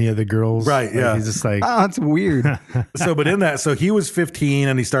date any of the girls. Right, Like, yeah. He's just like, Oh, that's weird. So he was 15,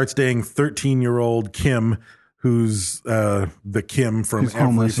 and he starts dating 13-year-old Kim, who's the Kim from Who's every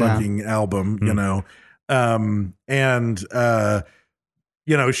homeless, yeah. fucking album, you know.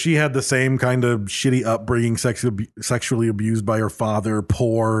 You know, she had the same kind of shitty upbringing, sexually abused by her father,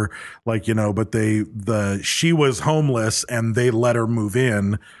 poor, like, you know, but she was homeless and they let her move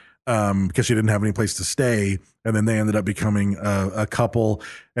in because she didn't have any place to stay. And then they ended up becoming a couple.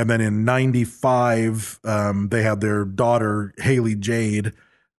 And then in 95, they had their daughter, Haley Jade,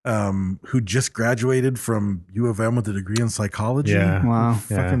 who just graduated from U of M with a degree in psychology. Yeah. Wow.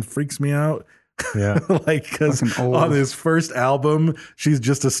 Fucking freaks me out. yeah. Like, because Fucking old. on his first album, she's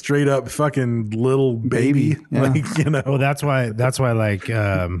just a straight up fucking little baby. Yeah. Like, you know. Well, that's why like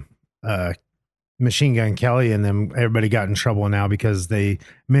Machine Gun Kelly and them, everybody got in trouble now because they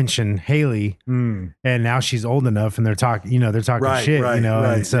mentioned Haley, and now she's old enough, and they're talking, they're talking Right, shit, right, and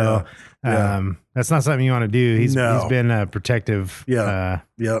right, so that's not something you want to do. He's been protective, Yep.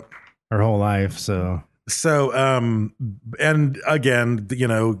 her whole life, so. So, and again,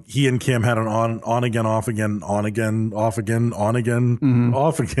 he and Kim had an on again, off again, on again, off again, on again,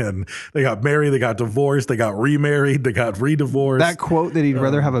 off again. They got married, they got divorced, they got remarried, they got re-divorced. That quote that he'd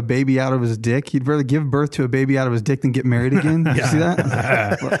rather have a baby out of his dick, he'd rather give birth to a baby out of his dick than get married again. Did you see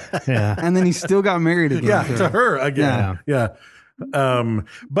that? Yeah. And then he still got married again. Yeah, to her again. Yeah.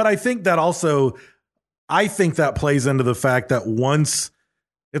 But I think that also, plays into the fact that once.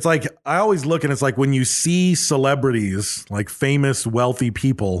 It's like, I always look and it's like when you see celebrities, like famous, wealthy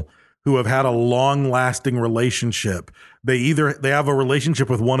people who have had a long lasting relationship, they have a relationship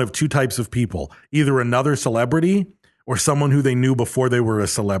with one of two types of people, either another celebrity or someone who they knew before they were a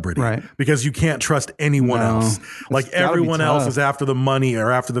celebrity. Right. Because you can't trust anyone else. Like gotta be everyone else tough. is after the money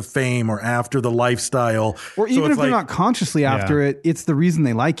or after the fame or after the lifestyle. Or So even it's if they're like- not consciously after it, it's the reason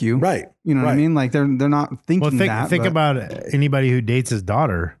they like you. Right. You know what I Right. mean? Like they're not thinking Well, think but- about anybody who dates his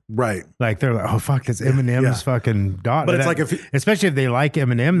daughter. Right. Like they're like, oh fuck, it's Eminem's fucking daughter. But it's That- like especially if they like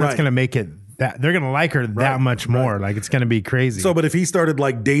Eminem, that's Right. going to make it that they're going to like her that much more. Like it's going to be crazy. So, but if he started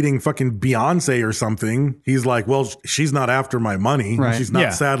like dating fucking Beyonce or something, he's like, well, she's not after my money. Right. She's not Yeah.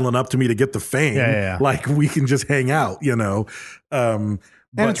 saddling up to me to get the fame. Yeah. Like we can just hang out,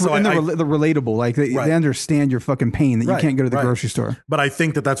 And it's they're relatable. Like they Right. understand your fucking pain that you Right, can't go to the right. grocery store. But I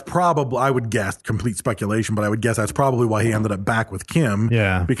think that's probably, I would guess, complete speculation, but I would guess that's probably why he ended up back with Kim.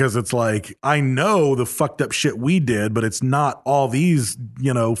 Yeah. Because it's like, I know the fucked up shit we did, but it's not all these,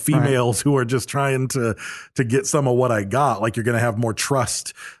 females who are just trying to get some of what I got. Like you're going to have more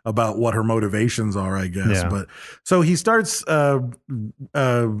trust about what her motivations are, I guess. Yeah. But so he starts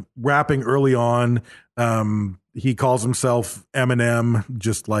rapping early on. He calls himself Eminem,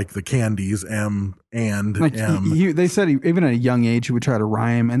 just like the candies, M and Like M. they said even at a young age he would try to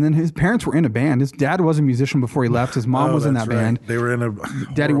rhyme. And then his parents were in a band. His dad was a musician before he left. His mom was in that that's right. band. They were in a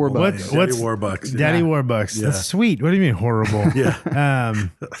Daddy horrible Warbucks. band. Daddy Warbucks. Daddy Yeah. Warbucks. Yeah. That's sweet. What do you mean horrible? Yeah.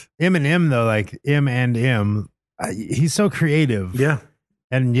 Eminem though, like M, he's so creative. Yeah.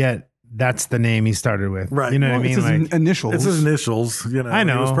 And yet that's the name he started with. Right. You know Well, what I mean? it's his Like, initials. It's his initials. I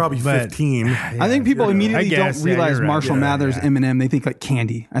know, He was probably but- 15. I think people immediately I guess, don't yeah, realize you're right. Marshall Yeah, Mathers, yeah. Eminem. They think like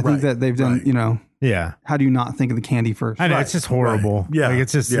candy. I think Right, that they've done, right. yeah. how do you not think of the candy first? I know, Right, it's just horrible. right. Yeah, Like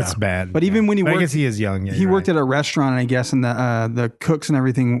it's just, yeah. it's bad. But even when he But I worked, guess he is young. Yeah, he you're worked right. at a restaurant, I guess, and the cooks and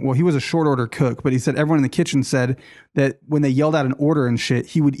everything. Well, he was a short order cook, but he said everyone in the kitchen said that when they yelled out an order and shit,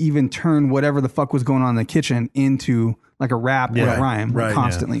 he would even turn whatever the fuck was going on in the kitchen into like a rap or Yeah. a rhyme Right,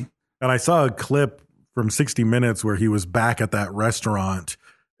 constantly. And I saw a clip from 60 Minutes where he was back at that restaurant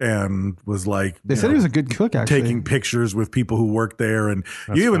and was like, They said he was a good cook, actually. taking pictures with people who worked there. And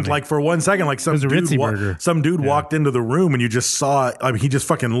That's you even funny. like for one second, like some It was a dude, Ritzy burger. some dude walked into the room and you just saw it. I mean, he just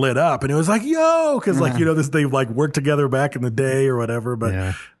fucking lit up and it was like, yo, cause like, they like worked together back in the day or whatever. But,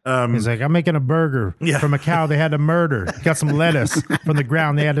 Yeah. He's like, I'm making a burger Yeah. from a cow they had to murder. Got some lettuce from the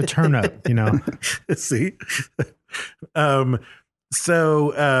ground they had to turn up, see,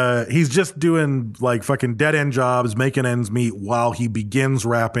 so he's just doing like fucking dead end jobs, making ends meet while he begins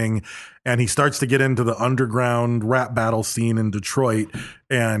rapping, and he starts to get into the underground rap battle scene in Detroit,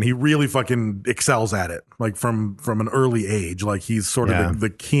 and he really fucking excels at it, like from an early age. Like he's sort of Yeah. the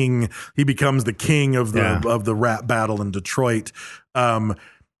king. He becomes the king of the Yeah. of the rap battle in Detroit.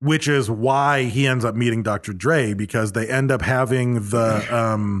 Which is why he ends up meeting Dr. Dre, because they end up having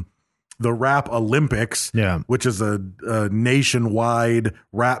the Rap Olympics, Yeah. which is a nationwide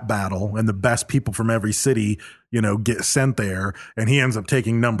rap battle, and the best people from every city, get sent there, and he ends up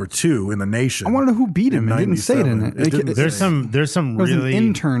taking number 2 in the nation. I want to know who beat him. in It didn't say it in 97. it. It didn't There's say. there's some It was really an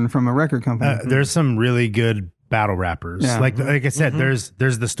intern from a record company. there's some really good battle rappers. Yeah. Like I said, there's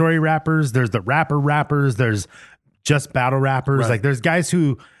the story rappers, there's the rappers, there's just battle rappers. Right. Like there's guys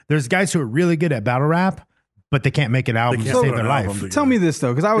who are really good at battle rap, but they can't make an album to can't save put their an life. album together. Tell me this,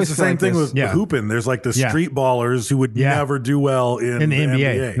 though, because I always It's the feel same like thing this. with hooping. There's like the Yeah. street ballers who would Yeah. never do well in In the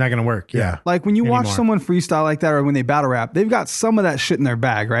NBA, not going to work. Yeah. Like when you watch Anymore. someone freestyle like that, or when they battle rap, they've got some of that shit in their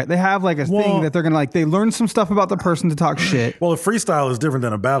bag, right? They have like a Well- thing that they're gonna like. They learn some stuff about the person to talk shit. Well, a freestyle is different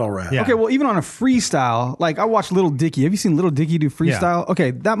than a battle rap. Yeah. Okay, well, even on a freestyle, like I watched Little Dicky. Have you seen Little Dicky do freestyle?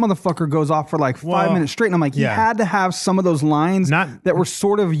 Okay, that motherfucker goes off for like 5 Well, minutes straight, and I'm like, he yeah. had to have some of those lines that were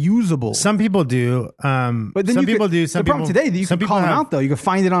sort of usable. Some people do. But then some you people could, do. Some the problem people, today that you some can people call them have- out though. You can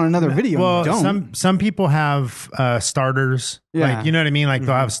find it on another video. Well, and you don't. some people have starters. Yeah. Like, you know what I mean? Like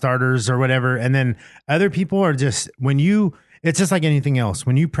they'll have starters or whatever. And then other people are just, it's just like anything else.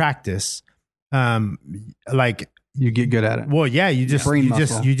 When you practice, like You get good at it. well, yeah, you just Brain you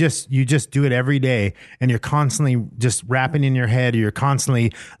just muscle. you just do it every day, and you're constantly just rapping in your head. You're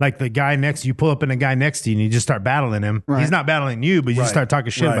constantly like the guy next. You pull up in a guy next to you, and you just start battling him. Right. He's not battling you, but you just Right. start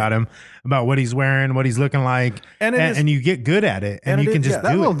talking shit Right. about him, about what he's wearing, what he's looking like, And it is- and you get good at it, and and you it can is- just yeah,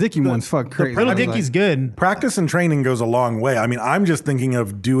 That do Little it. Dicky one's fucking crazy. Little I was Dicky's like, good. Practice and training goes a long way. I mean, I'm just thinking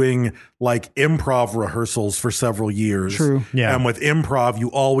of doing like improv rehearsals for several years. True. Yeah. And with improv, you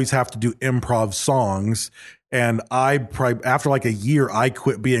always have to do improv songs. And after like a year, I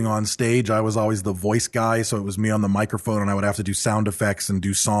quit being on stage. I was always the voice guy. So it was me on the microphone and I would have to do sound effects and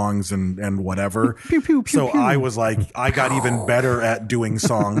do songs and whatever. Pew, pew, pew, So pew. I was like, I got even better at doing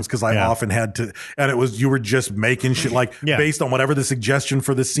songs because I Yeah. often had to, and it was, you were just making shit like Yeah. based on whatever the suggestion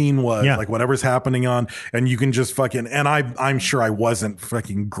for the scene was, Yeah. like whatever's happening on, and you can just fucking, and I'm sure I wasn't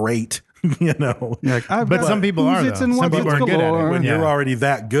fucking great, you know. You're like, I've But got some people are, who's-its though. and Some what's-its people are good at it. galore. When Yeah. you're already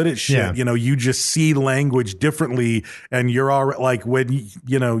that good at shit, Yeah. you know, you just see language differently, and you're already like when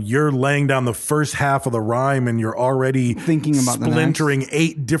you know you're laying down the first half of the rhyme, and you're already Thinking about the splintering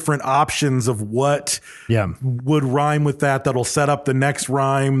 8 different options of what Yeah. would rhyme with that'll set up the next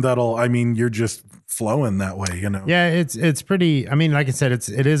rhyme. I mean, you're just flowing that way, you know. Yeah, it's pretty. I mean, like I said,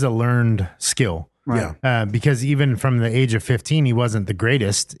 it is a learned skill. Right. Because even from the age of 15, he wasn't the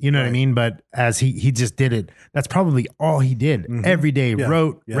greatest, you know what I mean? But as he just did it, that's probably all he did every day, Yeah.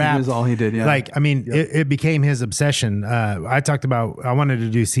 wrote, Yeah. rapped. That is all he did, yeah. Like, I mean, it became his obsession. I wanted to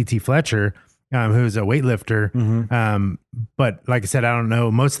do CT Fletcher, who's a weightlifter. But like I said, I don't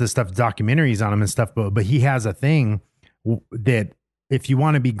know, most of the stuff, documentaries on him and stuff, but he has a thing that if you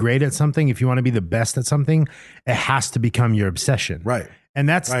want to be great at something, if you want to be the best at something, it has to become your obsession. Right. And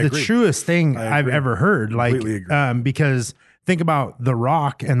that's I the agree. truest thing I I've agree. ever heard. Like, Completely agree. because think about The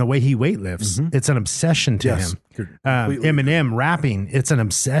Rock and the way he weightlifts. It's an obsession to Yes. him. Completely Eminem rapping, it's an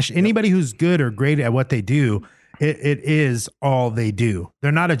obsession. Anybody who's good or great at what they do, it is all they do.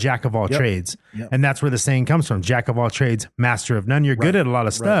 They're not a jack of all trades. Yep. And that's where the saying comes from. Jack of all trades, master of none. You're good at a lot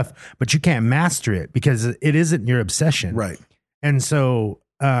of stuff, but you can't master it because it isn't your obsession. Right. And so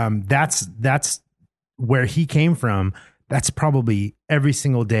that's where he came from. That's probably every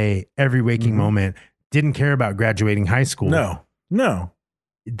single day, every waking moment. Didn't care about graduating high school. No.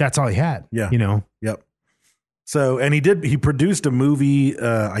 That's all he had. Yeah. You know? Yep. So, and he produced a movie,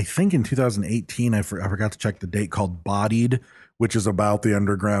 I think in 2018, I forgot to check the date, called Bodied, which is about the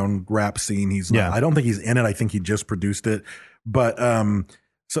underground rap scene. I don't think he's in it. I think he just produced it. But,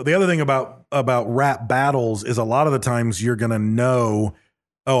 so the other thing about rap battles is a lot of the times you're going to know,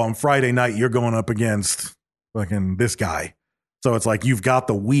 oh, on Friday night, you're going up against fucking this guy. So it's like you've got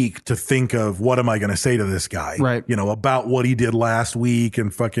the week to think of, what am I going to say to this guy? Right. You know, about what he did last week,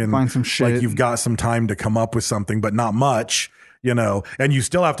 and fucking Find some shit. Like you've got some time to come up with something, but not much, you know, and you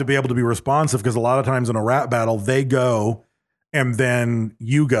still have to be able to be responsive, because a lot of times in a rap battle, they go and then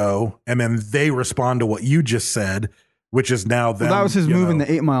you go and then they respond to what you just said, which is now them. Well, that was his you move in know.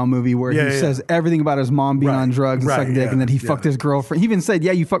 the 8 Mile movie, where Yeah, he yeah. says everything about his mom being Right, on drugs and right, sucking dick, yeah, and that he yeah. fucked his girlfriend. He even said,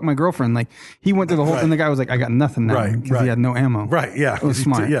 "Yeah, you fucked my girlfriend." Like, he went through the whole, Right. and the guy was like, "I got nothing now," Right, because right. he had no ammo. Right. Yeah. It was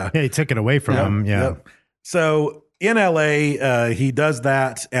smart. Yeah. Yeah, he took it away from him. Yeah. Yep. So in LA, he does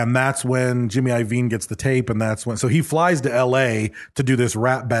that, and that's when Jimmy Iovine gets the tape, and that's when, so he flies to LA to do this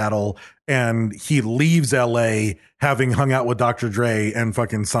rap battle, and he leaves LA having hung out with Dr. Dre and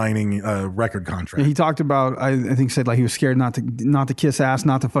fucking signing a record contract. Yeah, he talked about, I think said like he was scared not to kiss ass,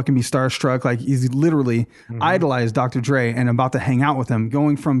 not to fucking be starstruck. Like, he's literally idolized Dr. Dre and about to hang out with him,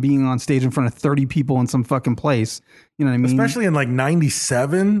 going from being on stage in front of 30 people in some fucking place. You know what I mean? Especially in like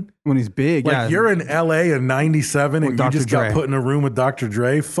 97, when he's big. like yeah. you're in LA in 97 and With you Dr. just got Dre. put in a room with Dr.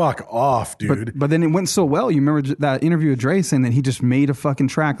 Dre. Fuck off, dude. But then it went so well. You remember that interview with Dre saying that he just made a fucking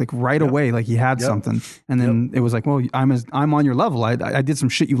track like right away, like he had Yep. something, and then it was like, well, I'm on your level. I did some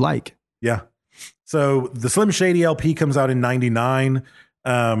shit you like. Yeah. So the Slim Shady LP comes out in 99.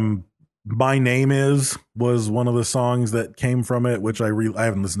 My Name was one of the songs that came from it, which I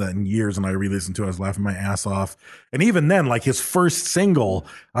haven't listened to that in years, and I re-listened to it. I was laughing my ass off. And even then, like his first single,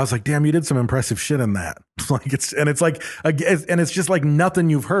 I was like, damn, you did some impressive shit in that. Like it's just like nothing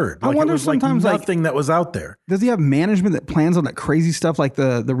you've heard. I Like, wonder it was sometimes, like like- nothing that was out there. Does he have management that plans on that crazy stuff, like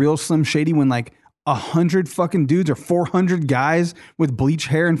the real Slim Shady, when like 100 fucking dudes or 400 guys with bleach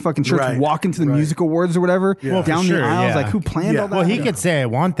hair and fucking shirts Right, walk into the right. music awards or whatever Well, for down sure, the aisles? yeah. Like, who planned Yeah. all that? Well, he could say, I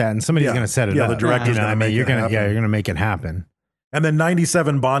want that, and somebody's Yeah. going to set it Yeah, up. the director's You know what gonna I mean? make You're it going to, happen. you're going to make it happen. And then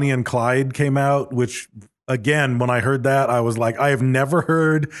 97, Bonnie and Clyde came out, which again, when I heard that, I was like, I have never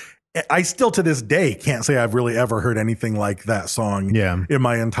heard, I still to this day can't say I've really ever heard anything like that song Yeah. in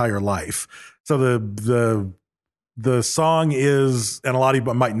my entire life. So the the song is, and a lot of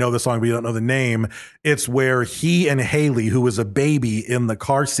people might know the song, but you don't know the name. It's where he and Haley, who was a baby in the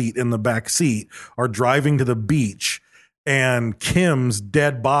car seat in the back seat, are driving to the beach, and Kim's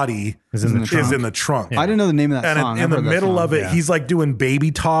dead body Is in the trunk. I didn't know the name of that And song. in I've the heard that middle song. of it, he's like doing baby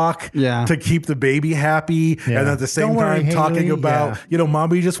talk to keep the baby happy. Yeah. And at the same Don't worry, time talking Haley. about,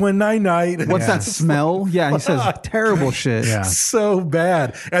 mommy just went night-night. What's that smell? Yeah, he says terrible shit. Yeah. So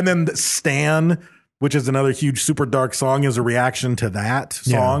bad. And then Stan, which is another huge super dark song, is a reaction to that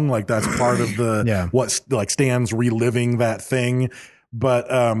song. Like that's part of the what's like Stan's reliving that thing. But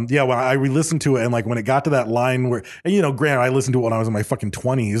when I re-listened to it, and like when it got to that line where, and granted, I listened to it when I was in my fucking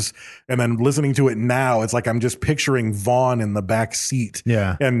 20s, and then listening to it now, it's like I'm just picturing Vaughn in the back seat,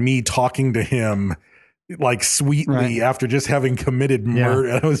 and me talking to him like sweetly after just having committed murder.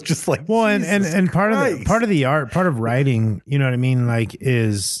 And I was just like, well, and part of the art, part of writing, you know what I mean, like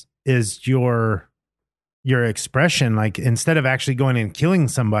is your expression. Like instead of actually going and killing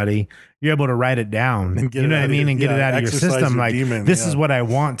somebody, you're able to write it down, and get it out of and get it out of your exercise system. your Like demon, this is what I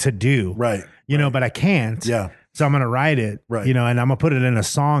want to do, right? But I can't. Yeah. So I'm going to write it, right? And I'm going to put it in a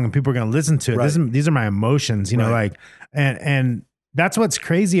song, and people are going to listen to it. Right. These are my emotions, like, and that's what's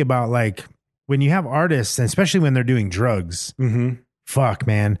crazy about like when you have artists, and especially when they're doing drugs. Fuck,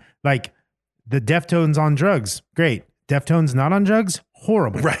 man. Like the Deftones on drugs, great. Deftones not on drugs,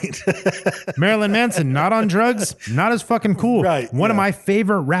 horrible. Right. Marilyn Manson not on drugs, not as fucking cool. Right. One of my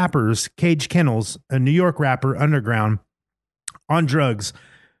favorite rappers, Cage Kennels, a New York rapper, underground, on drugs,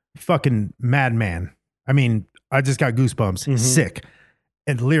 fucking madman. I mean, I just got goosebumps. Sick.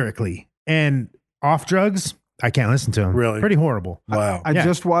 And lyrically. And off drugs, I can't listen to him. Really? Pretty horrible. Wow. I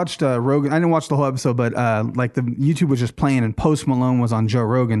just watched Rogan. I didn't watch the whole episode, but like the YouTube was just playing, and Post Malone was on Joe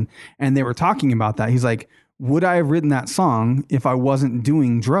Rogan, and they were talking about that. He's like, would I have written that song if I wasn't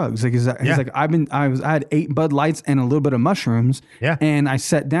doing drugs? Like he's like, I had 8 Bud Lights and a little bit of mushrooms, and I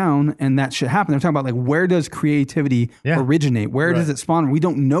sat down and that shit happened. They're talking about like, where does creativity originate? Where does it spawn? We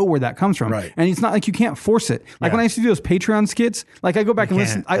don't know where that comes from, and it's not like you can't force it. Like when I used to do those Patreon skits, like I go back and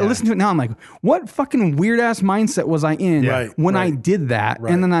listen. I listen to it now. I'm like, what fucking weird ass mindset was I in when I did that?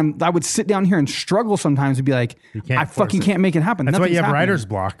 And then I would sit down here and struggle sometimes to be like, I fucking can't make it happen. That's why you have happening. writer's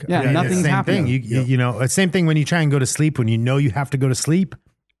block. Yeah, nothing's happening. Same thing when you try and go to sleep, when you have to go to sleep,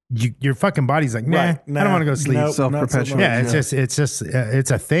 your fucking body's like, I don't want to go to sleep. Nope, Self-perpetuating.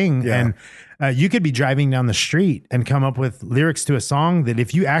 It's a thing. And you could be driving down the street and come up with lyrics to a song that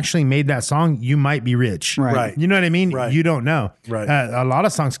if you actually made that song, you might be rich. Right. You know what I mean? Right. You don't know. Right. A lot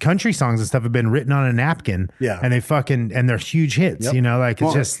of songs, country songs and stuff, have been written on a napkin. Yeah. And and they're huge hits. Yep. It's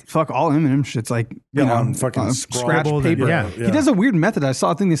Well, just fuck all Eminem shit's like on fucking scratch scribbled paper. and- He does a weird method. I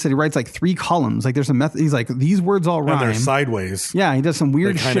saw a thing they said he writes like 3 columns. Like there's a method. He's like, these words all And rhyme. they're sideways. Yeah, he does some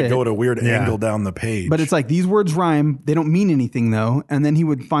weird They kind shit. of go at a weird angle down the page. But it's like these words rhyme. They don't mean anything though. And then he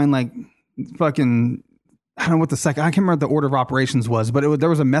would find like fucking, I don't know what the second, I can't remember what the order of operations was, but there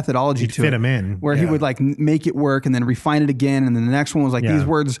was a methodology to fit it them in. where he would like make it work and then refine it again. And then the next one was like, these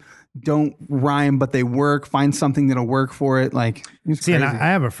words don't rhyme, but they work. Find something that'll work for it. Like, it's See, crazy. and I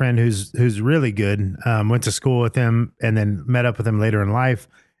have a friend who's really good. Went to school with him and then met up with him later in life.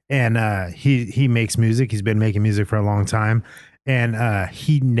 And he makes music. He's been making music for a long time. And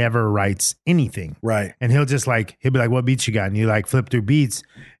he never writes anything. Right. And he'll be like, what beats you got? And you like flip through beats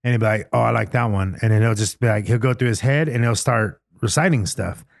and he'll be like, oh, I like that one. And then he'll just be like, he'll go through his head and he'll start reciting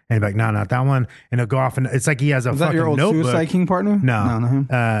stuff. And he'll be like, no, not that one. And he'll go off and it's like he has a Was fucking that your old notebook. Suicide King partner? No,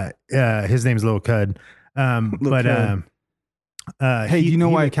 not him. his name's Lil Cud. Cud. Hey, do you know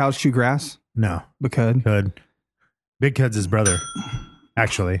why cows chew grass? No. Because Cud. Big Cud's his brother,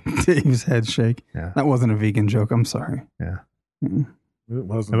 actually. Dave's head shake. Yeah. That wasn't a vegan joke. I'm sorry. Yeah. It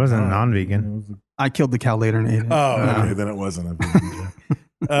wasn't a non-vegan. I killed the cow later and ate it. Oh, okay. Then it wasn't a vegan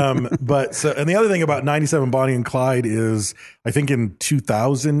joke. But so, and the other thing about 97 Bonnie and Clyde is, I think in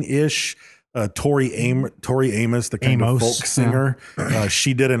 2000-ish, Tori Amos, the kind of folk singer,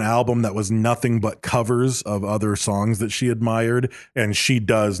 she did an album that was nothing but covers of other songs that she admired, and she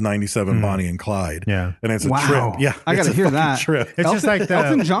does 97 Bonnie and Clyde. Yeah. And it's a Wow. trip. Yeah. I got to it's a hear fucking that. Trip. It's just like the-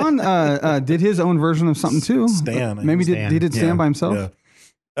 Elton John did his own version of something too. Stan. Maybe Stan. he did Stan by himself.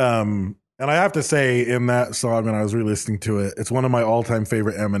 Yeah. And I have to say, in that song, when I was re-listening to it, it's one of my all-time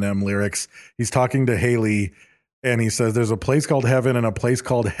favorite Eminem lyrics. He's talking to Haley, and he says, there's a place called heaven and a place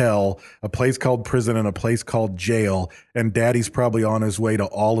called hell, a place called prison and a place called jail, and Daddy's probably on his way to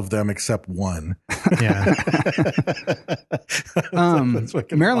all of them except one. Yeah.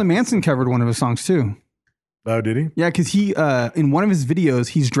 Marilyn Manson covered one of his songs too. Oh, did he? Yeah, because he in one of his videos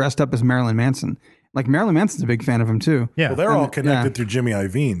he's dressed up as Marilyn Manson. Like Marilyn Manson's a big fan of him too. Yeah. Well, they're all And- connected yeah. through Jimmy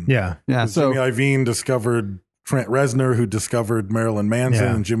Iovine. Yeah. Yeah, so Jimmy Iovine discovered Trent Reznor, who discovered Marilyn Manson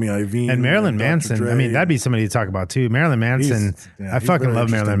Yeah. and Jimmy Iovine. And Marilyn Dr. Manson, Dre. I mean, that'd be somebody to talk about too. Marilyn Manson, He's I fucking very love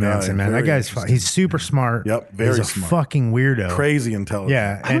Marilyn interesting guy. Manson, man. Very That guy's interesting. he's super smart. Yep, very he's a smart. fucking weirdo. Crazy intelligent.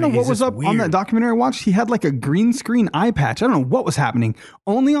 Yeah, I don't and know he's what was just up on weird. that documentary I watched. He had like a green screen eye patch. I don't know what was happening.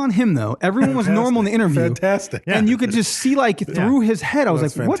 Only on him though. Everyone was normal in the interview. Fantastic. And you could just see like through his head. I was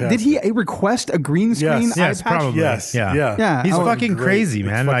That's like, what? Did he request a green screen Yes. eye Yes, patch? probably. Yes. Yeah. Yeah. He's I was fucking Great. crazy, It's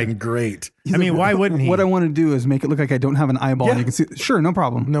man. fucking Like, great. I mean, why wouldn't he? What I want to do is make it look like I don't have an eyeball. Yeah. And you can see. Sure, no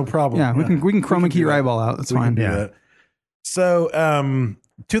problem. No problem. Yeah, we can chroma key do your that. eyeball out. That's We can fine. do Yeah. that. So,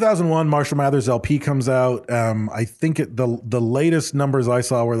 2001, Marshall Mathers LP comes out. I think the latest numbers I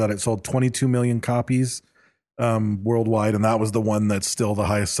saw were that it sold 22 million copies worldwide, and that was the one that's still the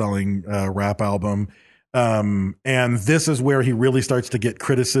highest selling rap album. And this is where he really starts to get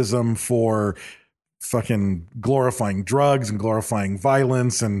criticism for fucking glorifying drugs and glorifying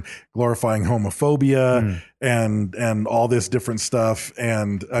violence and glorifying homophobia and all this different stuff.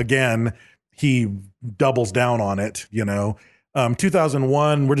 And again, he doubles down on it,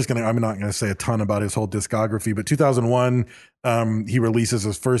 2001, I'm not going to say a ton about his whole discography, but 2001, he releases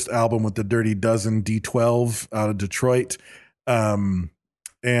his first album with the Dirty Dozen D12 out of Detroit.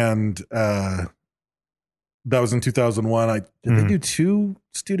 That was in 2001. Did they do 2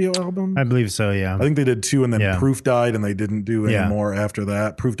 studio albums? I believe so. Yeah. I think they did 2, and then Yeah. Proof died, and they didn't do any Yeah. more after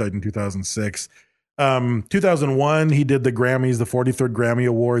that. Proof died in 2006. 2001, he did the Grammys, the 43rd Grammy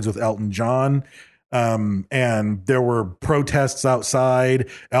Awards with Elton John. And there were protests outside.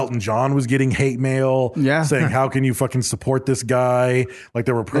 Elton John was getting hate mail, saying, "How can you fucking support this guy?" Like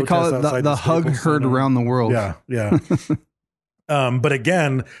there were They protests call it outside the hug Staples heard Center. around the world. Yeah, yeah. But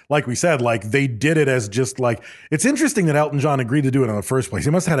again, like we said, like they did it as just like, it's interesting that Elton John agreed to do it in the first place.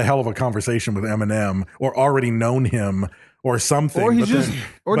 He must have had a hell of a conversation with Eminem or already known him or something. Or he's But just, then-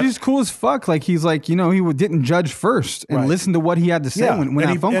 or but- he's cool as fuck. Like he's like, he didn't judge first and Right. listen to what he had to say when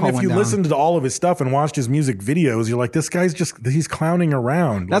that phone and call if went you down. listened to all of his stuff and watched his music videos, you're like, this guy's he's clowning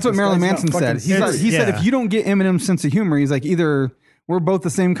around. That's Like, what this Marilyn guy's not Manson fucking said. He serious. said, if you don't get Eminem's sense of humor, he's like, either we're both the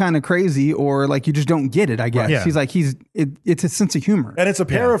same kind of crazy or like you just don't get it, I guess. Yeah. He's like, it's a sense of humor. And it's a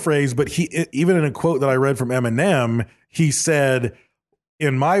paraphrase, but even in a quote that I read from Eminem, he said,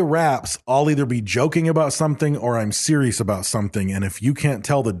 in my raps, I'll either be joking about something or I'm serious about something. And if you can't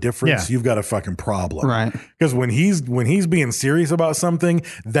tell the difference, you've got a fucking problem. Right. Because when he's being serious about something,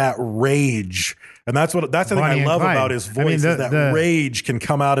 that rage, and that's the thing Bonnie I and love Clyde. about his voice, I mean, is that rage can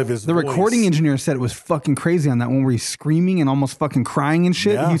come out of his The voice. recording engineer said it was fucking crazy on that one where he's screaming and almost fucking crying and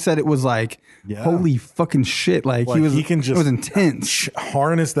shit. Yeah. He said it was like, holy fucking shit. Like he can just it was intense.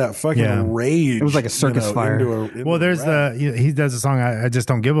 harness that fucking Yeah. rage. It was like a circus fire. into Well, there's rap. he does a song, I just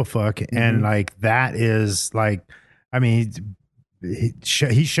don't give a fuck. Mm-hmm. And like, that is like, I mean,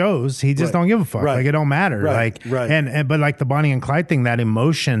 he shows he just Right. don't give a fuck. Right. Like it don't matter. Right. Like, Right. and but like the Bonnie and Clyde thing, that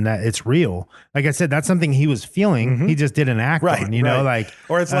emotion, that it's real. Like I said, that's something he was feeling. He just didn't act Right, on, you know, right. like,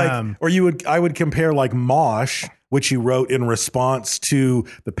 or it's like, I would compare like Mosh, which he wrote in response to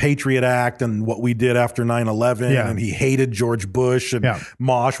the Patriot Act and what we did after 9/11. Yeah. And he hated George Bush, and Yeah.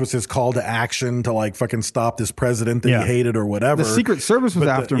 Mosh was his call to action to like fucking stop this president that Yeah. he hated or whatever. The Secret Service was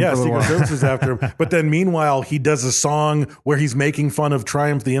after him Yeah, for a little Secret while. Service was after him. But then meanwhile, he does a song where he's making fun of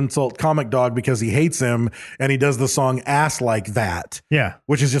Triumph the Insult Comic Dog because he hates him. And he does the song Ass Like That. Yeah.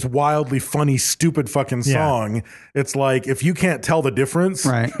 Which is just wildly funny, stupid fucking Yeah. song. It's like, if you can't tell the difference,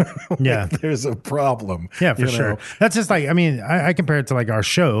 Right. Yeah. there's a problem. Yeah, for you sure. know? That's just like, I mean, I compare it to like our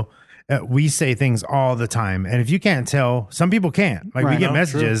show. We say things all the time. And if you can't tell, some people can't. Like we Right. get No,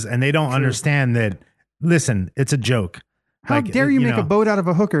 messages and they don't understand that, listen, it's a joke. How Like, dare you make know. a boat out of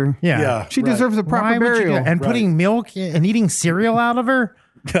a hooker? Yeah. Yeah. She Right. deserves a proper Why would you do burial. that? And putting milk and eating cereal out of her?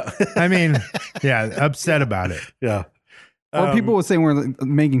 I mean, yeah, upset about it. Yeah. Or people would say we're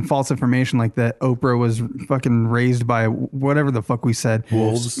making false information like that Oprah was fucking raised by whatever the fuck we said.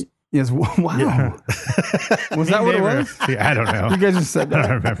 Wolves. Yes. Wow. Was that what it was? Yeah, I don't know. You guys just said that. I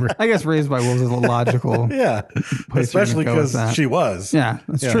don't remember. I guess raised by wolves is a logical. Yeah. place Especially we can go with because that. she was. Yeah,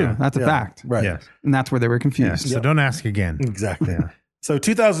 that's Yeah. true. That's a Yeah. fact. Right. Yes. And that's where they were Yeah. confused. So don't ask again. Exactly. So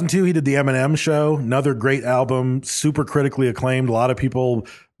 2002, he did the Eminem Show, another great album, super critically acclaimed. A lot of people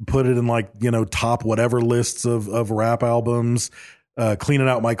put it in like, top whatever lists of rap albums. Cleaning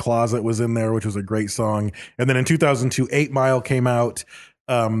Out My Closet was in there, which was a great song. And then in 2002, 8 Mile came out,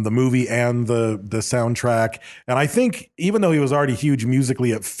 the movie and the soundtrack. And I think even though he was already huge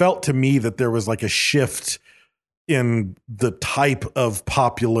musically, it felt to me that there was like a shift in the type of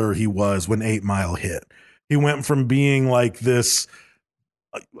popular he was when 8 Mile hit. He went from being like this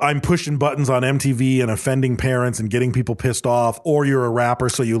I'm pushing buttons on MTV and offending parents and getting people pissed off, or you're a rapper,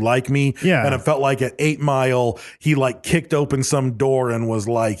 so you like me. Yeah. And it felt like at 8 Mile, he like kicked open some door and was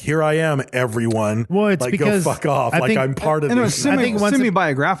like, here I am, everyone. Well, it's like, because go fuck off. I Like, think- I'm part of And it was this. I think once it-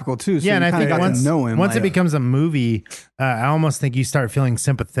 semi-biographical too. So Yeah, and you I kinda think got once, to know him. once it like- becomes a movie, I almost think you start feeling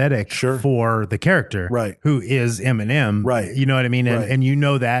sympathetic Sure. for the character, Right. who is Eminem, Right. You know what I mean, and, Right. and you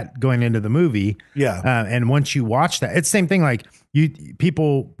know that going into the movie, Yeah. And once you watch that, it's the same thing. Like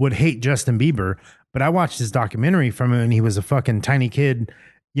people would hate Justin Bieber, but I watched his documentary from him, and he was a fucking tiny kid,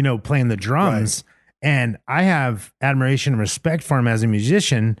 you know, playing the drums, and I have admiration and respect for him as a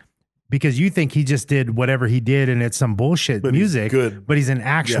musician. Because you think he just did whatever he did and it's some bullshit But he's music, good. but he's an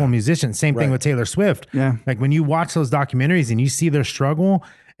actual Yeah. musician. Same thing Right. with Taylor Swift. Yeah. Like when you watch those documentaries and you see their struggle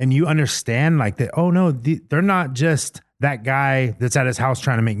and you understand like that, oh no, they're not just that guy that's at his house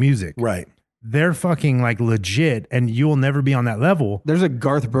trying to make music. Right. They're fucking like legit, and you will never be on that level. There's a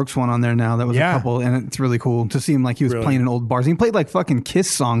Garth Brooks one on there now that was Yeah. a couple, and it's really cool to see him like he was Really? playing in old bars. He played like fucking Kiss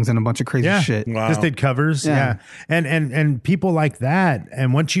songs and a bunch of crazy shit. Wow. Just did covers. Yeah. Yeah. And people like that.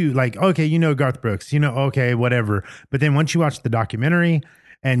 And once you like, okay, you know Garth Brooks, you know, okay, whatever. But then once you watch the documentary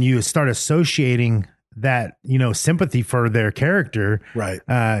and you start associating that, you know, sympathy for their character, Right.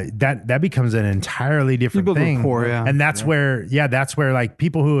 that becomes an entirely different build thing. rapport, yeah. And that's where like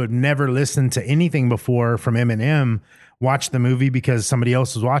people who have never listened to anything before from Eminem watch the movie because somebody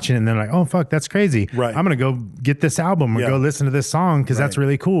else was watching it, and they're like, oh fuck, that's crazy. Right. I'm gonna go get this album or Yeah. go listen to this song because that's Right.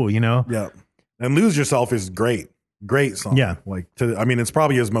 really cool, you know? Yeah. And Lose Yourself is great. Great song. Yeah. Like, it's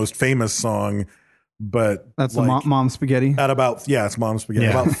probably his most famous song, but That's like, the mom spaghetti. at about, it's Mom Spaghetti.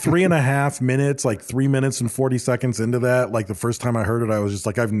 Yeah. About 3.5 minutes, like 3 minutes and 40 seconds into that, like the first time I heard it, I was just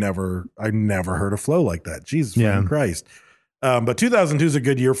like, I've never heard a flow like that. Jesus fucking Christ. But 2002 is a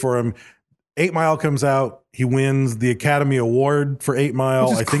good year for him. 8 Mile comes out. He wins the Academy Award for 8 Mile.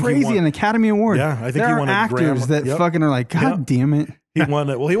 Which is I think crazy, he won, an Academy Award. Yeah, I think there he are won a actors Grammy. that Yep. fucking are like, God Yep. damn it. He won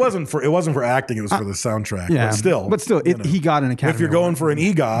it. Well, it wasn't for acting. It was for the soundtrack. Yeah, But still, you know. he got an Academy. If you're going Award. for an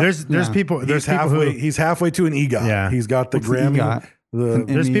EGOT, There's people he's halfway. He's halfway to an EGOT. Yeah. He's got the What's the Grammy. EGOT? The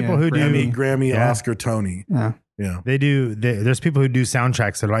There's Emmy, people who do Emmy, Grammy, Yeah. Oscar, Tony. Yeah. Yeah. There's people who do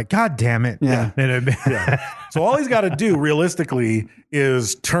soundtracks that are like, God damn it. Yeah. Yeah. So all he's got to do realistically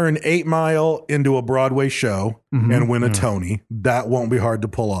is turn 8 Mile into a Broadway show and win a Tony. That won't be hard to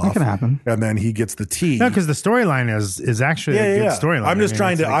pull off. That can happen. And then he gets the T. No, because the storyline is actually a good storyline. I'm just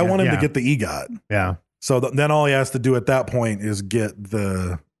trying to. I want him to yeah. get the EGOT. Yeah. So then all he has to do at that point is get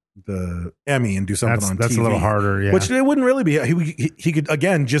the Emmy and do something on That's TV. a little harder, yeah. Which it wouldn't really be. He could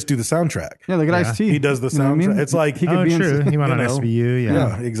again just do the soundtrack. Yeah, look at Ice-T. He does the You know what I soundtrack. mean? It's like he could Oh, be true. in. He went on you know. SVU. Yeah.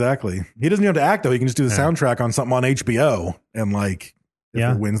 Yeah, exactly. He doesn't even have to act though. He can just do the soundtrack on something on HBO and like if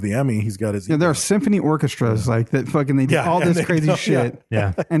Yeah. it wins the Emmy, he's got his. Yeah, there are symphony orchestras like that. Fucking they do Yeah, all and this they crazy go- shit.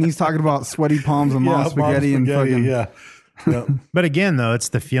 Yeah. And he's talking about sweaty palms and mom spaghetti and fucking. Yeah. Yeah. But again, though, it's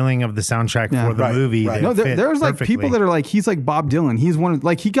the feeling of the soundtrack Yeah. for the Right, movie. right. that No, fit there's like perfectly. people that are like, he's like Bob Dylan. He's one of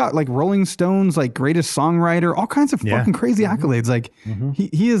like, he got like Rolling Stones, like greatest songwriter, all kinds of Yeah. fucking crazy accolades. Like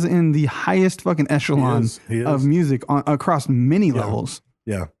he is in the highest fucking echelon He is. of music across many levels.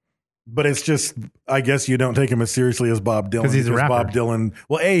 Yeah. But it's just, I guess you don't take him as seriously as Bob Dylan. 'Cause he's a rapper. Bob Dylan,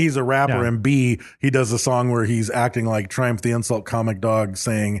 well, A, he's a rapper, Yeah. and B, he does a song where he's acting like Triumph the Insult Comic Dog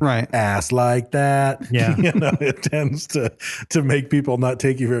saying, Right. ass like that. Yeah. You know, it tends to make people not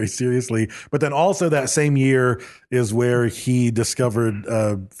take you very seriously. But then also that same year is where he discovered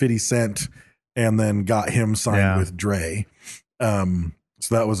 50 Cent and then got him signed Yeah. with Dre.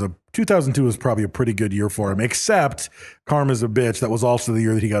 So that was 2002 was probably a pretty good year for him, except Karma's a Bitch. That was also the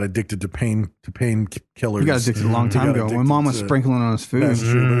year that he got addicted to painkillers. He got addicted a long He time got ago when addicted mom was to- sprinkling on his food. That's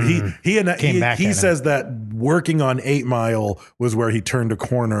true. But Came back he at him. says that working on 8 Mile was where he turned a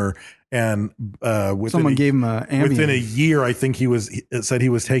corner, and Someone gave him a Ambien. within a year. I think it said he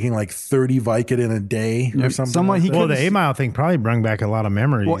was taking like 30 Vicodin a day or Yep. something. Someone like he that. Well, the couldn't- 8 Mile thing probably brought back a lot of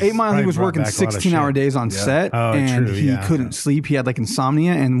memories. Well, 8 Mile, he Probably was brought working back a lot of 16-hour shit. days on set, Oh, and true, he yeah. couldn't sleep. He had like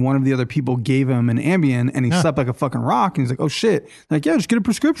insomnia, and one of the other people gave him an Ambien, and he slept like a fucking rock. And he's like, "Oh shit!" Like, yeah, just get a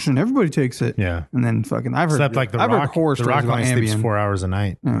prescription. Everybody takes it. Yeah. And then fucking, I've heard Slept like the I've heard Rock. horror The stories Rock about only sleeps Ambien. 4 hours a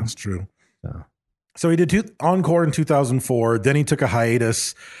night. That's true. So. So he did Encore in 2004. Then he took a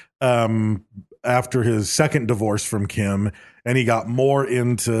hiatus after his second divorce from Kim, and he got more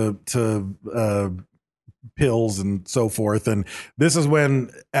into pills and so forth. And this is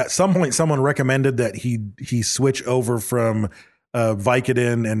when, at some point, someone recommended that he switch over from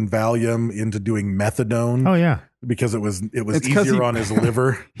Vicodin and Valium into doing methadone. Oh, yeah. Because it was It's 'cause easier he- on his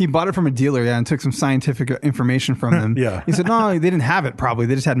liver. He bought it from a dealer, and took some scientific information from them. Yeah. He said, no, they didn't have it. Probably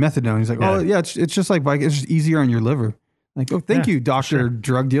they just had methadone. He's like, oh yeah, it's just like Vicodin. It's just easier on your liver. Like, oh, thank you, Dr.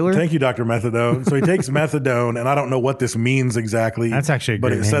 Drug Dealer. Thank you, Dr. Methadone. So he takes methadone, and I don't know what this means exactly. That's actually a but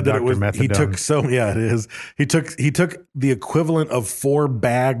great it said name, that it was Dr. he took Methadone. it is. He took the equivalent of 4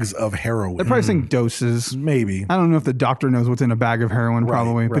 bags of heroin. They're probably saying doses. Maybe. I don't know if the doctor knows what's in a bag of heroin,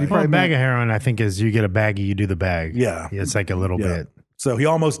 probably. But he right. Well, probably a bag of heroin, I think, is you get a baggie, you do the bag. Yeah. It's like a little bit. So he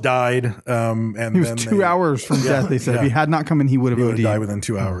almost died. And he was then 2 hours from death, they said. If he had not come in, he would have he would OD'd. have died within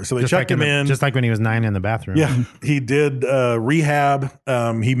 2 hours. So they Just checked like him in. Just like when he was 9 in the bathroom. Yeah, he did rehab.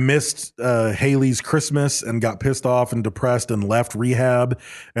 He missed Haley's Christmas and got pissed off and depressed and left rehab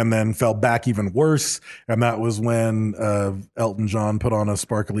and then fell back even worse. And that was when Elton John put on a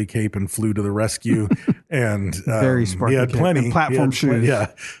sparkly cape and flew to the rescue. And Very sparkly he had cape plenty and platform he had shoes. Yeah,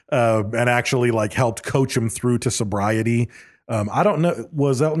 and actually like helped coach him through to sobriety. I don't know.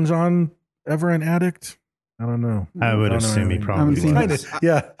 Was Elton John ever an addict? I don't know. I would don't know assume he anything. probably seen was. this.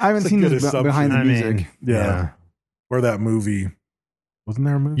 Yeah, I haven't it's a seen good this assumption. behind the I music. mean, Yeah. Or that movie. Wasn't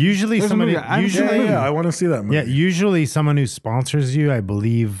there a movie? Usually There's a somebody, movie. I haven't seen usually, that movie. I want to see that movie. yeah, usually someone who sponsors you, I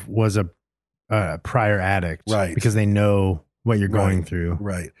believe, was a prior addict, Right. Because they know what you're going Right. through.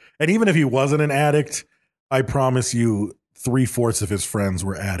 Right. And even if he wasn't an addict, I promise you 3/4 of his friends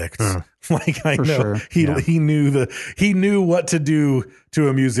were addicts. Like I For know sure. he knew what to do to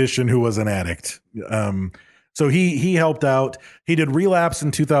a musician who was an addict. So he helped out. He did Relapse in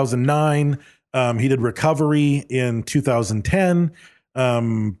 2009. He did Recovery in 2010.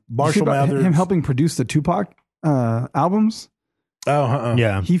 Marshall You see about Mathers. him helping produce the Tupac albums.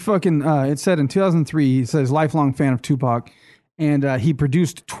 Yeah. He fucking, it said in 2003, he says lifelong fan of Tupac. And he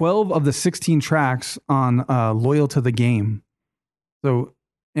produced 12 of the 16 tracks on Loyal to the Game. So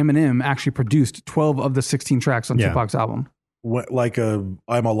Eminem actually produced 12 of the 16 tracks on Yeah. Tupac's album. What, like a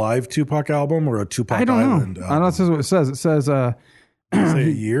I'm Alive Tupac album or a Tupac I don't Island know. album? I don't know. This is what it says. It says Say a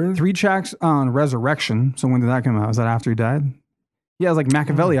year? 3 tracks on Resurrection. So when did that come out? Was that after he died? He has like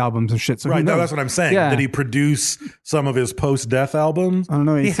Machiavelli albums and shit. So who Right, no, knows? that's what I'm saying. Yeah. Did he produce some of his post-death albums? I don't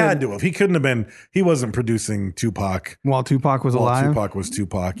know. He He said- had to have. He couldn't have been. He wasn't producing Tupac While Tupac was while alive. Tupac was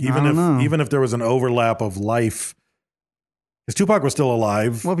Tupac. I don't know. Even if there was an overlap of life, because Tupac was still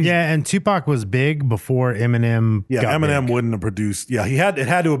alive. Well, if he's- Yeah, and Tupac was big before Eminem. Yeah, got Eminem big. wouldn't have produced. Yeah, it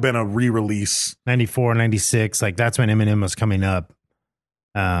had to have been a re-release. 94, 96. Like that's when Eminem was coming up.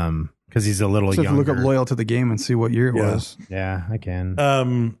 Because he's a little so if you younger. look up Loyal to the Game and see what year it Yeah. was. Yeah, I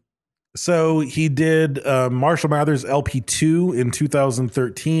can. So he did Marshall Mathers LP2 in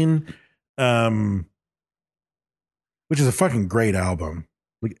 2013, which is a fucking great album.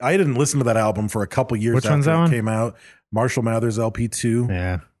 Like, I didn't listen to that album for a couple years Which one's after that it one? came out. Marshall Mathers LP2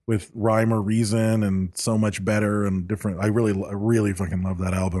 Yeah. with Rhyme or Reason and So Much Better and different. I really fucking love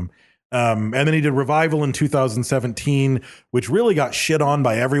that album. And then he did Revival in 2017, which really got shit on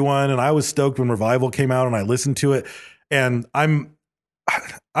by everyone. And I was stoked when Revival came out and I listened to it. And I'm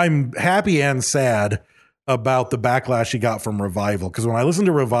happy and sad about the backlash he got from Revival. Because when I listened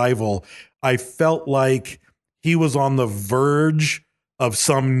to Revival, I felt like he was on the verge of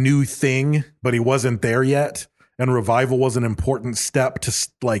some new thing, but he wasn't there yet. And Revival was an important step to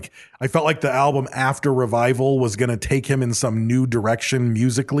I felt like the album after Revival was going to take him in some new direction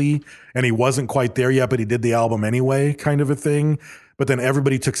musically. And he wasn't quite there yet, but he did the album anyway, kind of a thing. But then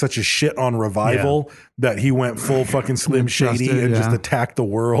everybody took such a shit on Revival that he went full fucking Slim Shady Trusted, and just yeah. attacked the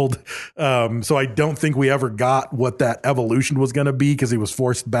world. So I don't think we ever got what that evolution was going to be because he was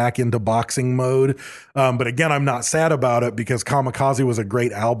forced back into boxing mode. But again, I'm not sad about it because Kamikaze was a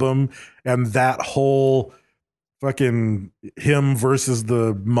great album. And that whole fucking him versus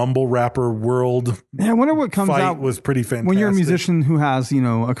the mumble rapper world Yeah, I wonder what comes fight out was pretty fantastic. when you're a musician who has,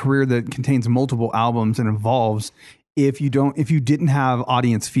 a career that contains multiple albums and evolves. If you didn't have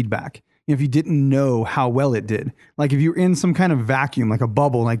audience feedback, if you didn't know how well it did, like if you're in some kind of vacuum, like a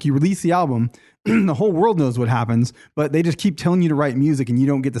bubble, like you release the album, the whole world knows what happens, but they just keep telling you to write music and you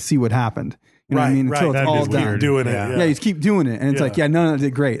don't get to see what happened. You know what I mean? Until it's That'd be all weird. done. doing it. Yeah. Yeah. Yeah, you just keep doing it. And it's like, no,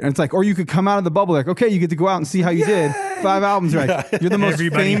 did great. And it's like, or you could come out of the bubble like, okay, you get to go out and see how you did. 5 albums, right? You're the most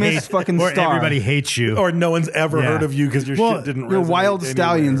famous fucking or star. everybody hates you. Or no one's ever Yeah. heard of you because your Well, shit didn't You're resonate wild anywhere.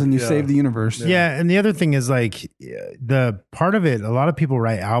 stallions and you Yeah. save the universe. Yeah, and the other thing is like the part of it. A lot of people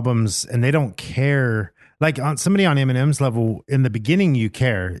write albums and they don't care. Like on somebody on Eminem's level, in the beginning, you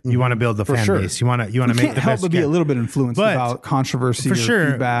care. You want to build the For fan sure. base. You want to You make can't the help best. but you be a can. little bit influenced But- about controversy for or sure.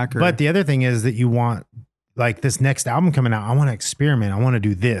 feedback. Or, But the other thing is that you want like this next album coming out, I want to experiment. I want to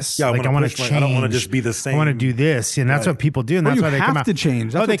do this. Yeah, like I want to change. I don't want to just be the same. I want to do this, and that's what people do, and Well, that's you why they come have out. to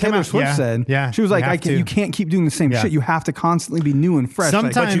change. That's they what Taylor Swift said. Yeah, she was like, you you can't keep doing the same Yeah. shit. You have to constantly be new and fresh.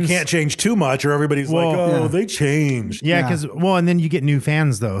 Sometimes- But you can't change too much, or everybody's like, Well, "Oh, they changed." Yeah, because and then you get new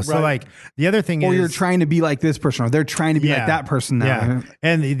fans though. So Right. like the other thing or is, you're trying to be like this person, or they're trying to be like that person now. Yeah.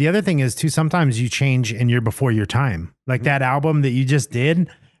 And the other thing is too, sometimes you change and you're before your time. Like that album that you just did,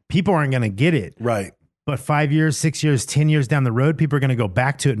 people aren't going to get it. Right. But 5 years, 6 years, 10 years down the road, people are going to go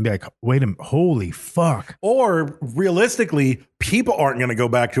back to it and be like, wait a minute, holy fuck. Or realistically, people aren't going to go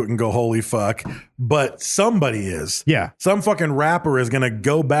back to it and go, holy fuck, but somebody is. Yeah. Some fucking rapper is going to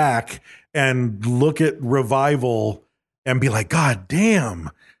go back and look at Revival and be like, God damn.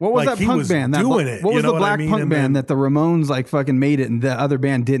 What was Like, that he punk was band? doing it. What You was know the what I black mean? punk And band then- that the Ramones like fucking made it and the other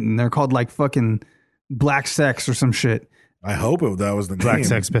band didn't? They're called like fucking Black Sex or some shit. I hope that was the Black name.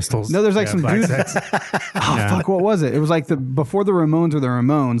 Sex Pistols. No, there's like some Black dudes. Sex. Oh fuck, what was it? It was like before the Ramones were the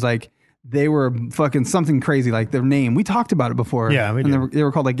Ramones. Like they were fucking something crazy. Like their name, we talked about it before. Yeah, we and did. they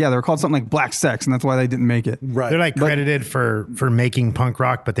were called they were called something like Black Sex, and that's why they didn't make it. Right. They're like But- credited for making punk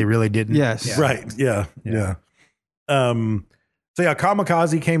rock, but they really didn't. Yes. Right. Yeah. So yeah,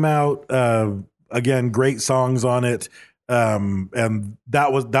 Kamikaze came out. Again, great songs on it. And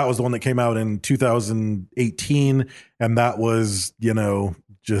that was the one that came out in 2018. And that was,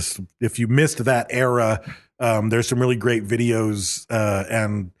 just if you missed that era, there's some really great videos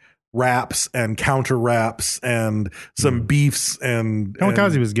and raps and counter raps and some beefs and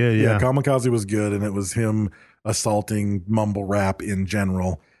Kamikaze was good, yeah. Kamikaze was good, and it was him assaulting mumble rap in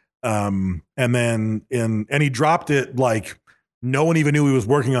general. And then he dropped it like no one even knew he was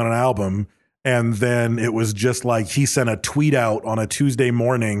working on an album. And then it was just like he sent a tweet out on a Tuesday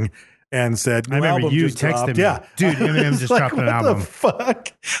morning and said, I remember album you just texted dropped. me. Yeah. Dude, Eminem just dropped an album. What the fuck?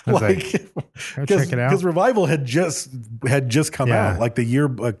 I was Like, go check it out. Because Revival had just come Yeah. out like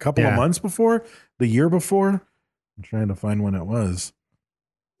a couple of months before, the year before. I'm trying to find when it was.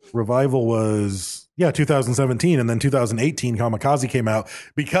 Revival was 2017, and then 2018 Kamikaze came out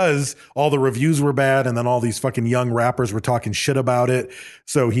because all the reviews were bad, and then all these fucking young rappers were talking shit about it.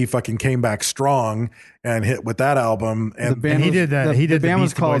 So he fucking came back strong and hit with that album. And he did that. He did the band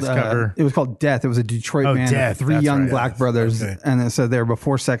was Beastie Boys called cover. it was called Death. It was a Detroit Oh, band. Death, Three that's young right. black brothers, Okay. and it said they were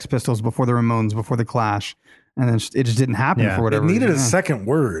before Sex Pistols, before the Ramones, before the Clash, and then it just didn't happen Yeah. for it whatever. needed a reason. second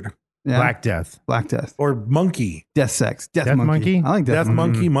word. Yeah. Black Death. Black Death, Or monkey. Death Sex, Death, Death Monkey. Monkey? I like Death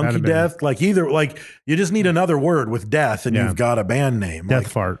Monkey, Monkey that'd been- Death. Like either, like you just need another word with death and Yeah. you've got a band name. Death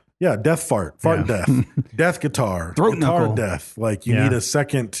Like, Fart. Yeah, Death Fart. Fart Yeah. Death. Death Guitar. Throat Guitar knuckle. Death. Like you Yeah. need a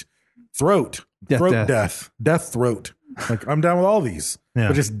second throat. Death Throat Death. Death. Death Throat. Like I'm down with all these. Yeah.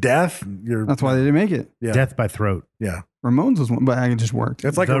 But just death, you're That's why they didn't make it. yeah. Death by Throat. Yeah. Ramones was one, but it just worked.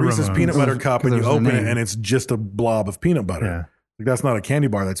 It's like The a Reese's Ramones. peanut butter cup and you Because there's open a it name. and it's just a blob of peanut butter. Yeah. Like that's not a candy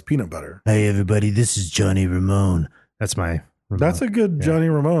bar, that's peanut butter. Hey, everybody, this is Johnny Ramone. That's my Ramone. That's a good Johnny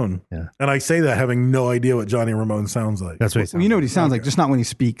Ramone. Yeah. And I say that having no idea what Johnny Ramone sounds like. That's what he Well, sounds you know what he sounds like, just not when he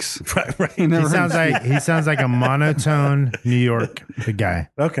speaks. right, right. You never He sounds heard- like a monotone New York guy.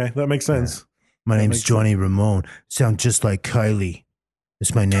 Okay, that makes sense. My name's makes Johnny Ramone. Sound just like Kylie.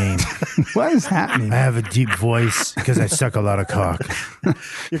 It's my name. What is happening? I have a deep voice because I suck a lot of cock.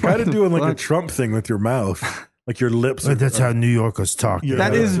 You're kind of doing like a fuck? Trump thing with your mouth. Like your lips. But that's how New Yorkers talk. Yeah.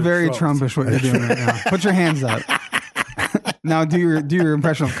 That is very Trump. Trumpish what you're doing right now. Put your hands up. Now do your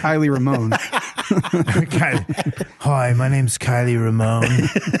impression of Kylie Ramone. Hi, my name's Kylie Ramone.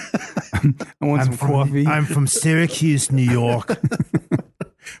 I want some coffee. I'm from Syracuse, New York.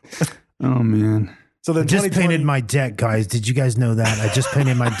 Oh man. So then I just 2020 painted my deck, guys. Did you guys know that? I just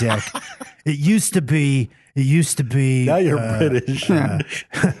painted my deck. It used to be. Now you're British.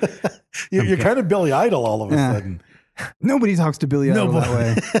 You're kind of Billy Idol all of a Yeah. sudden. Nobody talks to Billy Idol that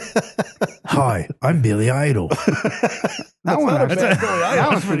way. Hi, I'm Billy Idol. That one actually, that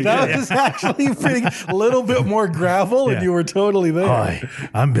was pretty That good. was actually pretty a little bit more gravel, and Yeah. you were totally there. Hi,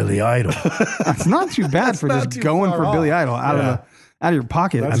 I'm Billy Idol. It's not too bad for not just too going far for off. Billy Idol out Yeah. of your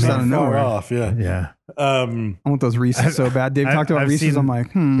pocket, That's just not out of far nowhere. off. Yeah. Yeah. Um, I want those Reese's so bad. Dave talked about Reese's. I'm like,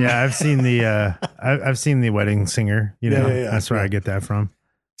 Yeah, I've seen the I've seen the Wedding Singer. You know, Yeah. that's where I get that from.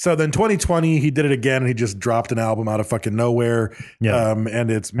 so then 2020, he did it again, and he just dropped an album out of fucking nowhere. Yeah.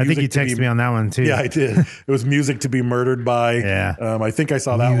 And it's I think you Music to texted Be- me on that one too. Yeah, I did. It was Music to Be Murdered By. Yeah. I think I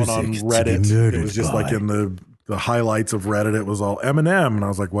saw that one on Music to Be Reddit. It Murdered was just By. like in the highlights of Reddit, it was all Eminem. And I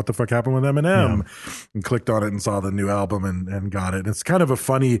was like, what the fuck happened with Eminem? And clicked on it and saw the new album and got it. It's kind of a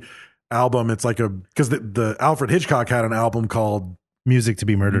funny album. It's like because the Alfred Hitchcock had an album called Music to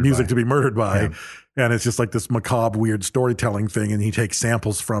Be Murdered. Music by. to Be Murdered By. Yeah. And it's just like this macabre, weird storytelling thing. And he takes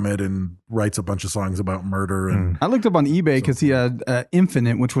samples from it and writes a bunch of songs about murder. And I looked up on eBay because he had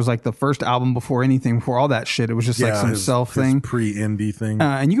Infinite, which was like the first album before anything, before all that shit. It was just like some self thing. Pre-indie thing.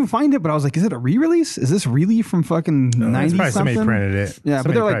 And you can find it, but I was like, is it a re-release? Is this really from fucking 90 probably something? somebody printed it. Yeah,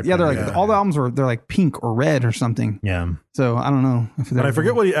 but they're like, all the albums they're like pink or red or something. Yeah. So I don't know. And I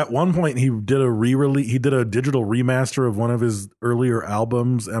forget what at one point he did a re-release. He did a digital remaster of one of his earlier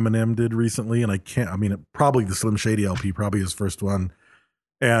albums Eminem did recently. And probably the Slim Shady LP, probably his first one.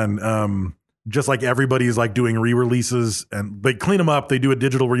 And just like everybody's like doing re-releases and they clean them up, they do a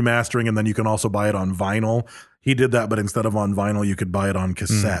digital remastering, and then you can also buy it on vinyl. He did that, but instead of on vinyl, you could buy it on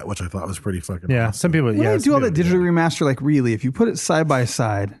cassette, which I thought was pretty fucking awesome. Some people, they do all that digital remaster, like really, if you put it side by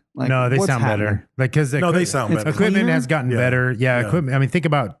side, like no, they what's sound happening? better. Like because they sound better. Equipment has gotten better. Yeah, equipment. I mean, think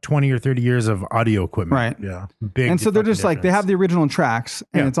about 20 or 30 years of audio equipment. Right. Yeah. Big. And so they're just like, they have the original tracks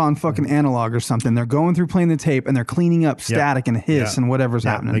and Yeah. it's on fucking analog or something. They're going through playing the tape and they're cleaning up static and hiss and whatever's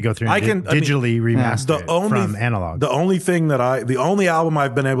happening. They go through and digitally remaster it from analog. The only album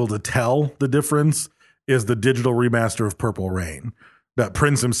I've been able to tell the difference is the digital remaster of Purple Rain. That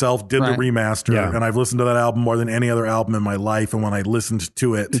Prince himself did the remaster, and I've listened to that album more than any other album in my life. And when I listened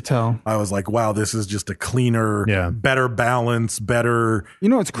to it, I was like, "Wow, this is just a cleaner, better balance, better." You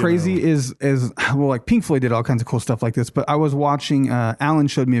know what's crazy is well, like Pink Floyd did all kinds of cool stuff like this. But I was watching. Alan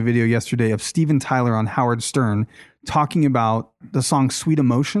showed me a video yesterday of Steven Tyler on Howard Stern talking about the song "Sweet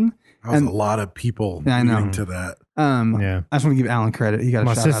Emotion." That was a lot of people leading to that. I just want to give Alan credit. He got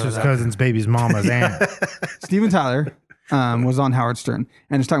my a shout out sister's of that. cousin's baby's mama's aunt. Steven Tyler was on Howard Stern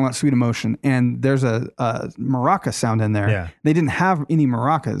and is talking about Sweet Emotion. And there's a maraca sound in there. Yeah. They didn't have any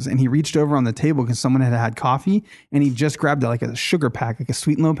maracas. And he reached over on the table because someone had coffee. And he just grabbed like a sugar pack, like a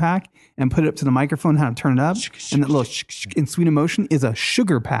Sweet and Low pack, and put it up to the microphone, had him turn it up. And that little in Sweet Emotion is a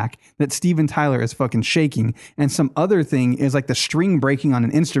sugar pack that Steven Tyler is fucking shaking. And some other thing is like the string breaking on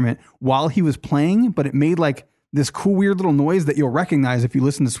an instrument while he was playing, but it made like this cool, weird little noise that you'll recognize if you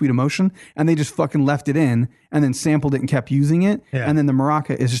listen to Sweet Emotion, and they just fucking left it in and then sampled it and kept using it. Yeah. And then the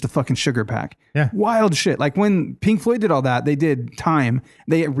maraca is just a fucking sugar pack. Yeah. Wild shit. Like when Pink Floyd did all that, they did Time.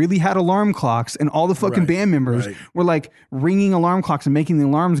 They really had alarm clocks, and all the fucking band members were like ringing alarm clocks and making the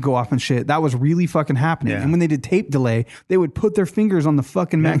alarms go off and shit. That was really fucking happening. Yeah. And when they did Tape Delay, they would put their fingers on the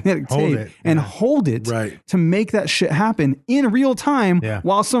fucking magnetic tape and hold it to make that shit happen in real time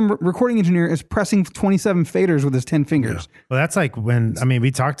while some recording engineer is pressing 27 faders with his 10 fingers. Well, that's like when, I mean,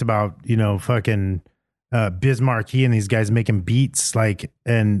 we talked about, fucking Biz Markie and these guys making beats, like,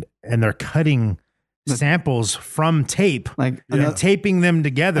 and they're cutting samples from tape, like and taping them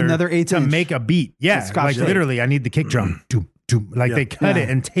together to make a beat. Yeah. Like literally, I need the kick drum. Like they cut it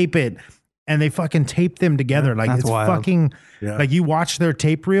and tape it, and they fucking tape them together. Like it's wild. Fucking like you watch their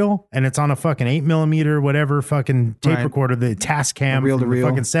tape reel and it's on a fucking 8mm, whatever fucking tape recorder, the Tascam reel to from the reel.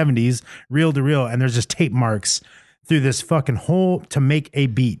 fucking 70s, reel to reel. And there's just tape marks through this fucking hole to make a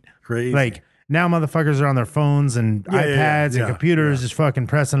beat. Crazy. Like now motherfuckers are on their phones and iPads and computers just fucking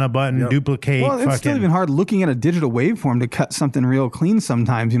pressing a button, duplicate. Well, it's still even hard looking at a digital waveform to cut something real clean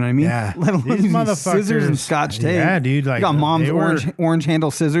sometimes, you know what I mean? Yeah. Let alone These using motherfuckers, scissors and Scotch tape. Yeah, dude. Like you got mom's they were- orange handle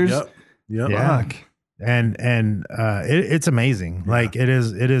scissors. Yep. Yeah. Fuck. And it's amazing. Like it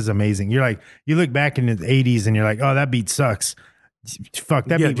is amazing. You're like, you look back in the 80s and you're like, oh, that beat sucks. Fuck,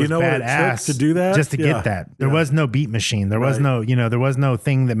 that beat do you was know what it badass took to do that? just to get that. There was no beat machine. There was no, there was no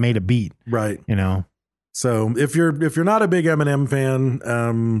thing that made a beat. Right. So if you're not a big Eminem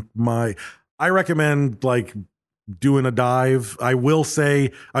fan, I recommend like doing a dive. I will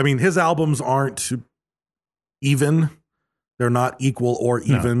say, I mean, his albums aren't even. They're not equal or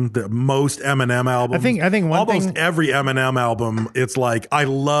even. The most Eminem albums. I think one almost thing, every Eminem album, it's like I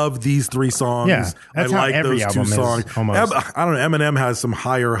love these 3 songs. Yeah, that's I how like every those 2 album is, songs. almost. I don't know. Eminem has some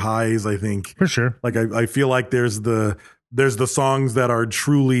higher highs, I think. For sure. Like I feel like there's the songs that are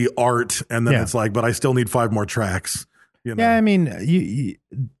truly art, and then it's like, but I still need 5 more tracks. Yeah, I mean, you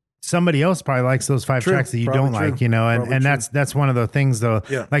somebody else probably likes those 5 tracks that you don't like, and that's one of the things though.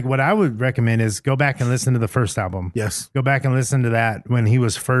 Yeah. Like what I would recommend is go back and listen to the first album. Yes. Go back and listen to that when he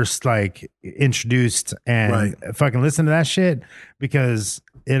was first like introduced, and fucking listen to that shit, because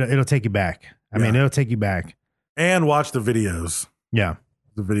it'll take you back. I mean, it'll take you back. And watch the videos. Yeah.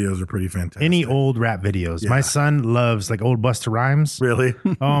 The videos are pretty fantastic. Any old rap videos. Yeah. My son loves like old Busta Rhymes. Really?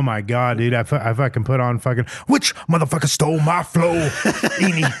 Oh my God, dude. I fucking put on fucking, which motherfucker stole my flow?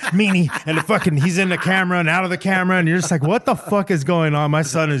 Eeny, meeny. And the fucking, he's in the camera and out of the camera. And you're just like, what the fuck is going on? My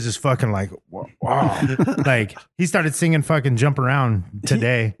son is just fucking like, what Like he started singing fucking Jump Around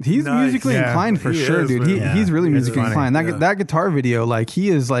today. He's Nice. musically Yeah. inclined for He sure, is, dude. man. He's really It's musically funny. inclined. Yeah. That guitar video, like he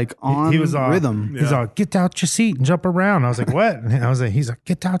is like on He was all, rhythm. He's all, get out your seat and jump around. I was like, what? And I was like, he's like,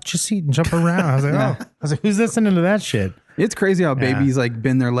 get out your seat and jump around. I was like, oh. I was like, who's listening to that shit? It's crazy how Yeah. babies like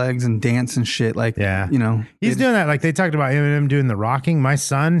bend their legs and dance and shit. Like, Yeah. you know, He's doing that. Like they talked about Eminem doing the rocking. My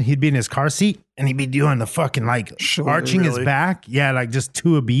son, he'd be in his car seat and he'd be doing the fucking like Sure. arching his Really? back. Yeah. Like just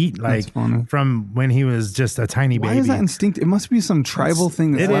to a beat. Like funny. from when he was just a tiny Why baby. is that instinct? It must be some tribal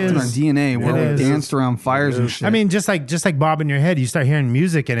thing that's It left in our is. DNA where It we is. danced around fires and shit. I mean, just like Bob in your head, you start hearing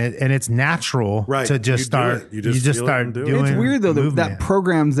music and it's natural Right. to just You do start. it. You just feel it start and do it. doing. it's weird though that movement.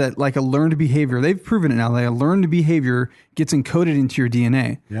 programs that like a learned behavior, they've proven it now. Like a learned behavior gets encoded into your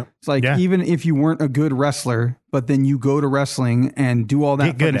DNA. Yep. It's like Yeah. even if you weren't a good wrestler, but then you go to wrestling and do all that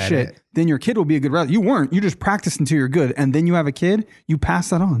Get good fucking at shit, it. then your kid will be a good wrestler. You weren't. You just practiced until you're good, and then you have a kid. You pass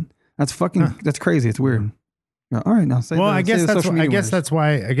that on. That's fucking. That's crazy. It's weird. Yeah, all right, now say. Well, the, I guess say the that's social why, I media guess winners.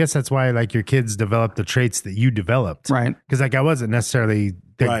 that's why like your kids develop the traits that you developed, Right. Because like I wasn't necessarily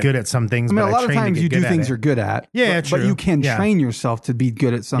that Right. good at some things. I mean, but a lot of trained to times get you do good at things it. you're good at. Yeah, but true. you can Yeah. train yourself to be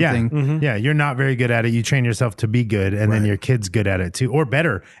good at something. Yeah, you're not very good at it. You train yourself to be good, and then Right. your kid's good at it too, or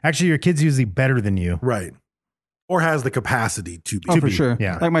better. Actually, your kid's usually better than you. Right. Or has the capacity to be. Oh, for sure.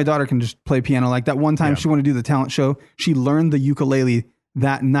 yeah. Like my daughter can just play piano. Like that one time she wanted to do the talent show, she learned the ukulele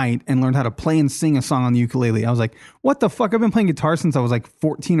that night and learned how to play and sing a song on the ukulele. I was like, what the fuck? I've been playing guitar since I was like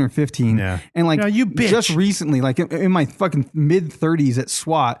 14 or 15. Yeah. And like No, you bitch. just recently, like in my fucking mid 30s at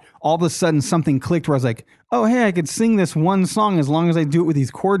SWAT, all of a sudden something clicked where I was like, oh, hey, I could sing this one song as long as I do it with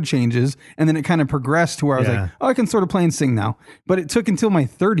these chord changes. And then it kind of progressed to where I was Yeah. like, oh, I can sort of play and sing now. But it took until my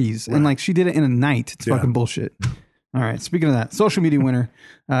 30s. And like she did it in a night. It's Yeah. fucking bullshit. All right. Speaking of that, social media winner,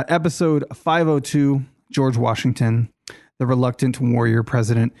 episode 502, George Washington, the reluctant warrior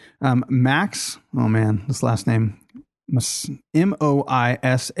president. Max, oh man, this last name, Moisanen.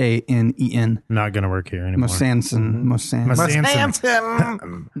 Not gonna work here anymore. Moisanen.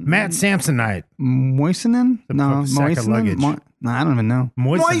 Matt Samsonite. Moisanen? No, sack of luggage. Moisanen? No, I don't even know.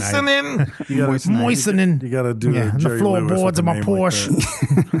 Moistening. You gotta, Moistening. Moistening. you gotta do Yeah, a the Jerry Lewis with floorboards a of my name like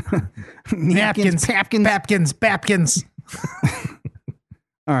Porsche. that. Napkins, Papkins.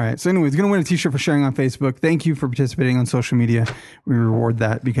 All right. So anyways, going to win a t-shirt for sharing on Facebook. Thank you for participating on social media. We reward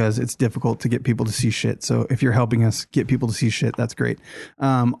that because it's difficult to get people to see shit. So if you're helping us get people to see shit, that's great.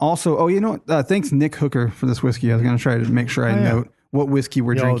 Also, oh, you know what? Thanks Nick Hooker for this whiskey. I was going to try to make sure I note what whiskey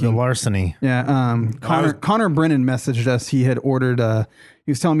we're The drinking. larceny. Yeah. Connor Brennan messaged us. He had ordered,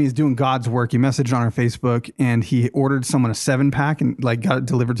 he was telling me he's doing God's work. He messaged on our Facebook and he ordered someone a 7-pack and like got it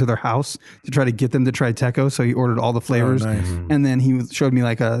delivered to their house to try to get them to try Teco. So he ordered all the flavors. nice. And then he showed me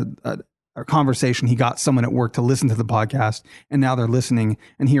like a conversation. He got someone at work to listen to the podcast and now they're listening.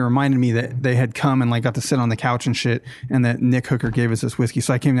 And he reminded me that they had come and like got to sit on the couch and shit. And that Nick Hooker gave us this whiskey.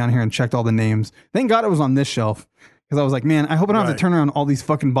 So I came down here and checked all the names. Thank God it was on this shelf. Because I was like, man, I hope I don't have to turn around all these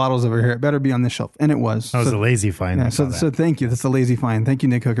fucking bottles over here. It better be on this shelf. And it was. That was a lazy find. Yeah, I saw so that. thank you. That's a lazy find. Thank you,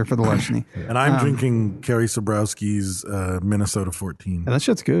 Nick Hooker, for the larceny. And I'm drinking Kerry Sobrowski's Minnesota 14. Yeah, that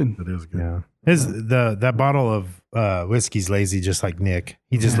shit's good. It is good. Yeah. That bottle of whiskey's lazy, just like Nick.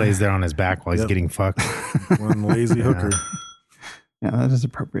 He just lays there on his back while he's Yep. getting fucked. One lazy hooker. Yeah, that is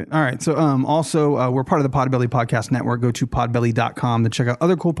appropriate. All right. So also, we're part of the Podbelly Podcast Network. Go to podbelly.com to check out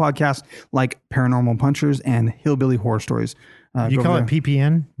other cool podcasts like Paranormal Punchers and Hillbilly Horror Stories. You go call over it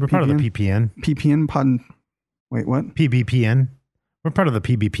PPN? We're part of the PPN. there. PPN? Pod... Wait, what? PBPN. We're part of the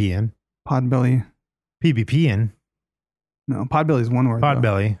PBPN. Podbelly? PBPN. No, Podbelly is one word. though.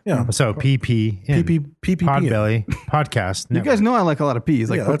 Podbelly. Yeah. So PPN. PPPN. Podbelly Podcast You Network. guys know I like a lot of P's,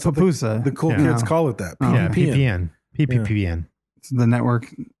 like Yeah, that's what Papusa. The cool Yeah. kids call it that. Yeah, PPPN. PPN. It's the network.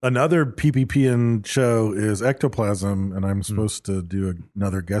 Another PPPN show is Ectoplasm, and I'm supposed to do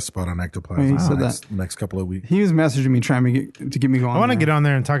another guest spot on Ectoplasm Oh, you said next couple of weeks. He was messaging me trying to get me going. I want to there. get on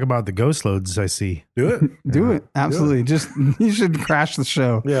there and talk about the ghost loads I see. Do it. Do it. Absolutely. Just you should crash the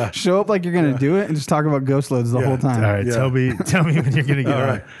show. Yeah. Show up like you're going to do it and just talk about ghost loads the Yeah. whole time. All right, Yeah. tell me when you're gonna get All on.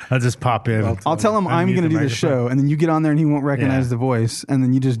 right. I'll just pop in. I'll tell him I'm Unmute going to the do the microphone. show, and then you get on there and he won't recognize Yeah. the voice, and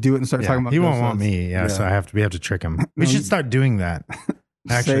then you just do it and start Yeah, talking about. he won't ghost want loads. me. Yeah, so Yeah. we have to trick him. We should start doing that.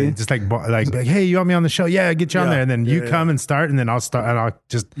 Actually, Say- just like, hey, you want me on the show? Yeah, get you on Yeah. there, and then you Yeah, come yeah. and start, and then I'll start, and I'll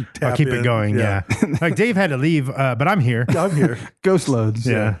tap keep in. it going. Yeah. Yeah, like Dave had to leave, but I'm here. I'm here. Ghost loads.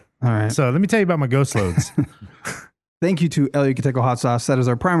 Yeah. All right. So let me tell you about my ghost loads. Thank you to El Yucateco Hot Sauce. That is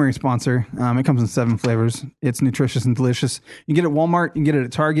our primary sponsor. It comes in 7 flavors. It's nutritious and delicious. You can get it at Walmart. You can get it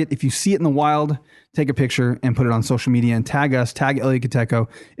at Target. If you see it in the wild, take a picture and put it on social media and tag us. Tag El Yucateco.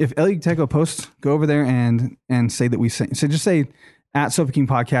 If El Yucateco posts, go over there and say that we sent. So just say at Sofa King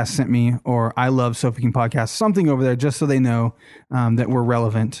Podcast sent me, or I love Sofa King Podcast, something over there, just so they know that we're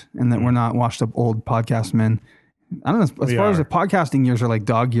relevant and that we're not washed up old podcast men. I don't know. As far as the podcasting years are like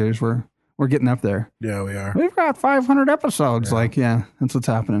dog years, we're getting up there. Yeah, we are. We've got 500 episodes. Yeah. Like, yeah, that's what's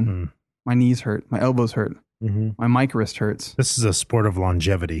happening. My knees hurt. My elbows hurt. My mic wrist hurts. This is a sport of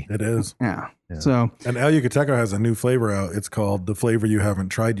longevity. It is. Yeah. So, and El Yucateco has a new flavor out. It's called the flavor you haven't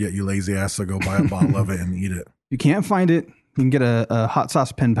tried yet, you lazy ass. So go buy a bottle of it and eat it. You can't find it. You can get a hot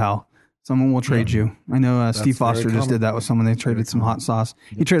sauce pen pal. Someone will trade you. I know Steve Foster just did that with someone. They traded some hot sauce.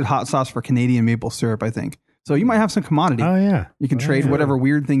 He traded hot sauce for Canadian maple syrup, I think. So you might have some commodity. Oh, yeah. You can trade whatever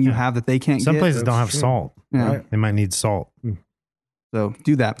weird thing you have that they can't Some get. places don't have salt. Yeah. Right. They might need salt. So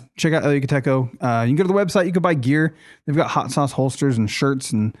do that. Check out El Yucateco. You can go to the website. You can buy gear. They've got hot sauce holsters and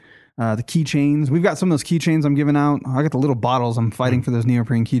shirts and the keychains. We've got some of those keychains I'm giving out. I got the little bottles. I'm fighting for those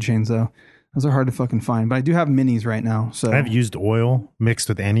neoprene keychains, though. Those are hard to fucking find. But I do have minis right now. So I have used oil mixed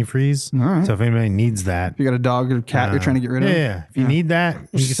with antifreeze. All right. So if anybody needs that. If you got a dog or a cat you're trying to get rid of. Yeah. If you need that,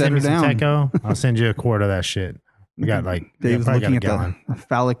 you can send me some Teco. I'll send you a quart of that shit. We got like, Dave's looking at the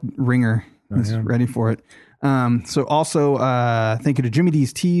phallic ringer. He's ready for it. So also, thank you to Jimmy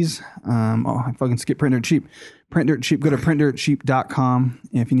D's Tees. I fucking skip Print Dirt Cheap. Print Dirt Cheap. Go to printdirtcheap.com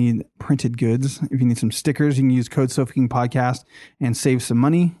if you need printed goods. If you need some stickers, you can use code Sofa King Podcast and save some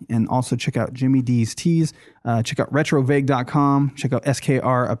money. And also check out Jimmy D's Tees. Check out retrovague.com. Check out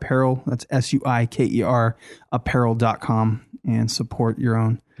SKR Apparel. That's SUIKER apparel.com and support your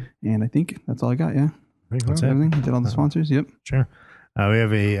own. And I think that's all I got. Yeah. That's everything. I did all the sponsors. Yep. Sure. We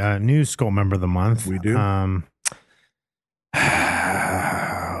have a new Skull member of the month. We do. I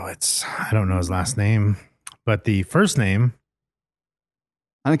don't know his last name, but the first name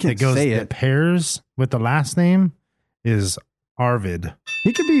I can't say it. That pairs with the last name is Arvid.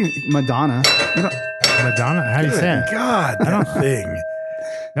 He could be Madonna. Madonna? How do you say it? God, that thing.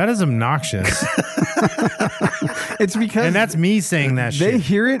 That is obnoxious. It's because and that's me saying that shit. They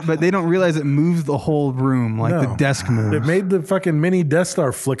hear it, but they don't realize it moves the whole room like the desk moves. It made the fucking mini Death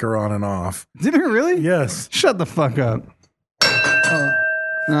Star flicker on and off. Did it really? Yes. Shut the fuck up.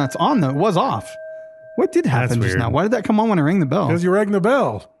 No, it's on though. It was off. What did happen just now? Why did that come on when I rang the bell? Because you rang the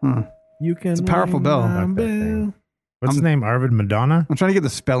bell. You can. It's a powerful bell. What's his name? Arvid Madonna? I'm trying to get the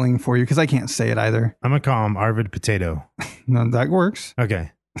spelling for you because I can't say it either. I'm going to call him Arvid Potato. No, that works.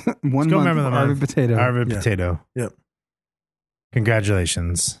 Okay. One month remember the Arvid Potato. Arvid Potato. Yep.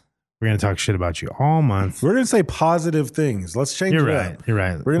 Congratulations. We're going to talk shit about you all month. We're going to say positive things. Let's change You're it right. up. You're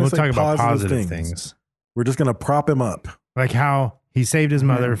right. We're going to talk about positive things. We're just going to prop him up. Like how he saved his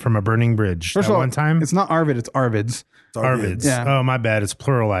mother from a burning bridge. First of all, one time. It's not Arvid, it's Arvids. Arvids. Yeah. Oh, my bad. It's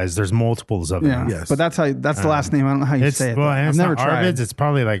pluralized. There's multiples of them. Yes. But that's the last name. I don't know how you say it. Well, and I've it's never not tried. Arvids. It's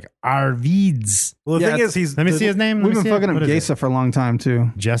probably like Arvids. Well, the thing is, let me see his name. We've been fucking up Gesa for a long time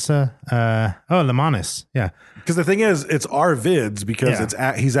too. Jessa. Lemanis. Yeah. Because the thing is, it's Arvids because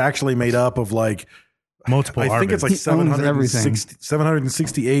he's actually made up of like multiple. I think it's like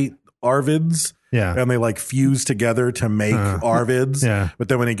 768 Arvids. Yeah. And they like fuse together to make Arvids. Yeah. But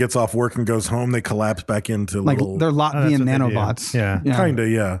then when he gets off work and goes home, they collapse back into Like little. they're Latvian nanobots. Yeah. Kind of,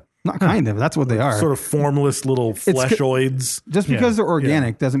 yeah. Not kind of. That's what they are. Sort of formless little fleshoids. Just because they're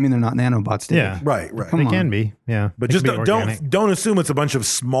organic doesn't mean they're not nanobots. Dave. Yeah. Right. They can be. Yeah. But They just can be organic. don't assume it's a bunch of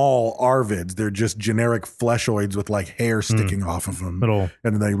small Arvids. They're just generic fleshoids with like hair sticking off of them.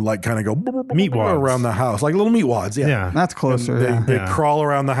 And they like kind of go meat wads around the house, like little meat wads. Yeah. That's closer. They crawl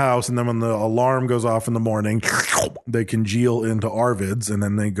around the house, and then when the alarm goes off in the morning, they congeal into Arvids, and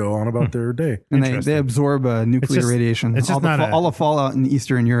then they go on about their day. And they absorb nuclear radiation. It's just all the fallout in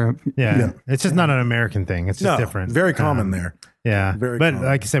Eastern Europe. Yeah. It's just not an American thing. It's just different. Very common there. Yeah. Very but common.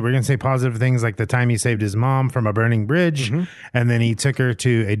 like I said, we're going to say positive things like the time he saved his mom from a burning bridge, and then he took her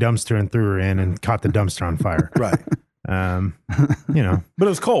to a dumpster and threw her in and caught the dumpster on fire. Right. You know. But it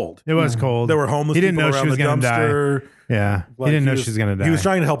was cold. It was cold. There were homeless He didn't people know she around was the going to dumpster. die. Yeah. Like, he didn't know she was going to die. He was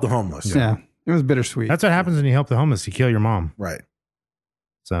trying to help the homeless. Yeah. It was bittersweet. That's what happens when you help the homeless. You kill your mom. Right.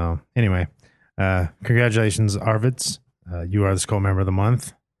 So anyway, congratulations, Arvids. You are the Skull Member of the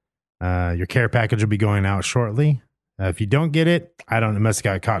Month. Your care package will be going out shortly. If you don't get it, it must have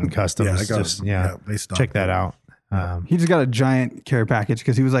got caught in customs. They stopped check that out. He just got a giant care package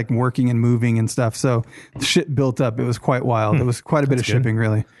because he was like working and moving and stuff. So the shit built up. It was quite wild. It was quite a bit of shipping,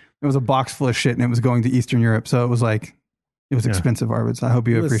 really. It was a box full of shit and it was going to Eastern Europe. So it was like, it was expensive, Arvids. I hope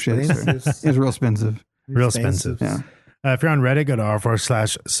you appreciate it. It was real expensive. Real expensive. Yeah. If you're on Reddit, go to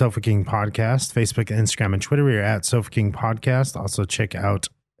r/Sofa King Podcast, Facebook, Instagram, and Twitter. We are at Sofa King Podcast. Also check out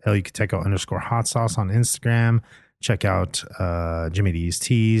El Yucateco _hot sauce on Instagram. Check out Jimmy D's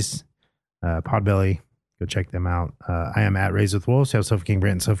Tees, Podbelly. Go check them out. I am at Raised with Wolves. Have Sofa King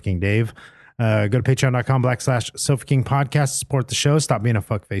Brent and Sofa King Dave. Go to patreon.com/Sofa King podcast. Support the show. Stop being a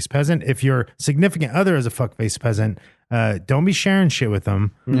fuckface peasant. If your significant other is a fuckface peasant, don't be sharing shit with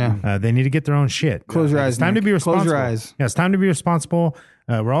them. Yeah. They need to get their own shit. Close your eyes. It's time to be responsible. Close your eyes. Yeah, it's time to be responsible.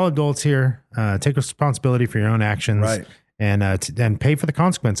 We're all adults here. Take responsibility for your own actions. Right. And pay for the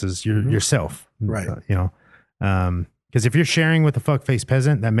consequences yourself. Right. Because if you're sharing with a fuckface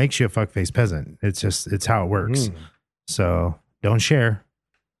peasant, that makes you a fuckface peasant. It's how it works. So don't share.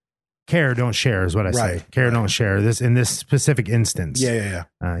 Care, don't share is what I say. Care, don't share. This in this specific instance. Yeah.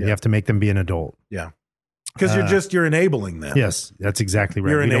 You have to make them be an adult. Yeah. Because you're enabling them. Yes, that's exactly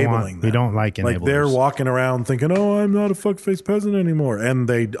right. You're enabling them. We don't like enablers. Like they're walking around thinking, "Oh, I'm not a fuckface peasant anymore," and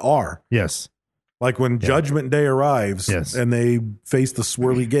they are. Yes. Like when Judgment Day arrives, and they face the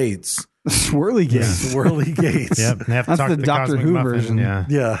swirly gates. Swirly gates. Swirly gates. Yep. They have to That's talk the to Doctor Cosmic Who Muffin. version.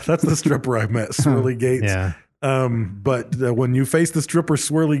 Yeah. That's the stripper I met. Swirly gates. Yeah. But when you face the stripper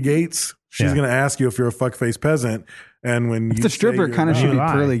Swirly Gates, she's going to ask you if you're a fuckface peasant. And when you the stripper say kind of you're should be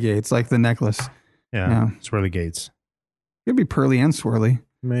not- pearly gates, like the necklace. Yeah. Swirly gates. It could be pearly and swirly.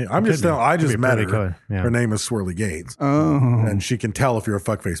 I'm just telling. I just met her. Color. Yeah. Her name is Swirly Gates. Oh. And she can tell if you're a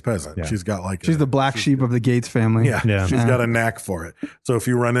fuckface peasant. Yeah. She's got like She's the black sheep of the Gates family. Yeah. She's got a knack for it. So if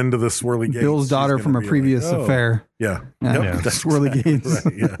you run into the Swirly Gates, Bill's daughter she's from gonna a be previous like, "Oh." affair. Yeah. Yeah. Yep. Yeah. That's Swirly exactly Gates.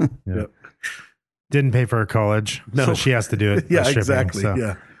 right. Yeah. Yeah. Yep. Didn't pay for her college, so she has to do it. by Yeah, stripping, exactly. so.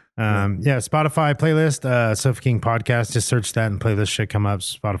 Yeah. Spotify playlist, Sofa King podcast. Just search that and playlist should come up.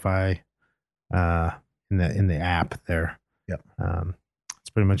 Spotify, in the app there. Yep. That's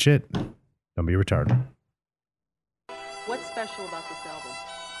pretty much it. Don't be retarded. What's special about this album?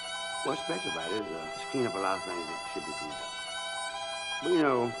 What's special about it is just clean up a lot of things that should be cleaned up. But you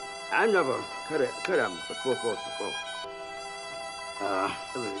know, I never cut album for 4/4 before.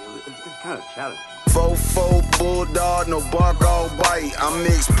 It's kind of challenging. 4-4 bulldog, no bark, all bite. I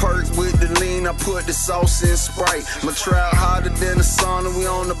mix perks with the lean, I put the sauce in Sprite. My trout hotter than the sauna, we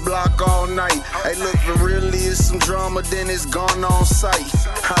on the block all night. Hey, look, for really is some drama, then it's gone on sight.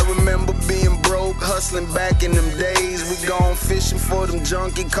 I remember being broke, hustling back in them days. We gone fishing for them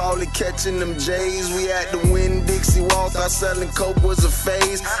junkie, call it catching them J's. We had to win Dixie Walk, thought selling coke was a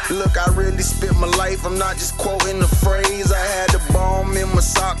phase. Look, I really spent my life, I'm not just quoting the phrase. I had the bomb in my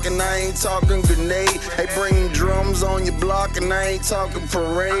sock and I ain't talking grenade. Hey, bring drums on your block and I ain't talking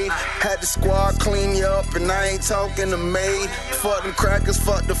parade. Had the squad clean you up and I ain't talking the maid. Fuck them crackers,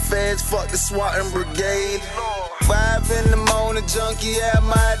 fuck the feds, fuck the SWAT and brigade. 5 in the morning, junkie at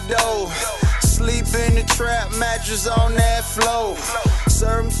my door. Sleep in the trap, mattress on that floor.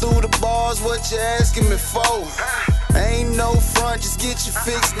 Serve 'em through the bars, what you asking me for? Ain't no front, just get you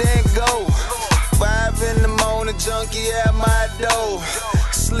fixed and go. 5 in the morning, junkie at my door.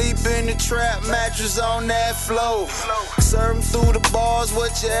 Sleep in the trap, mattress on that floor. Serve 'em through the bars,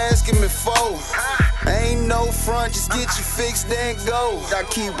 what you asking me for? Ain't no front, just get you fixed and go. I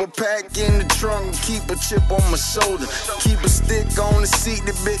keep a pack in the trunk, keep a chip on my shoulder. Keep a stick on the seat,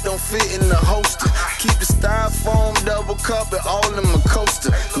 the bit don't fit in the holster. Keep the styrofoam double cup and all in my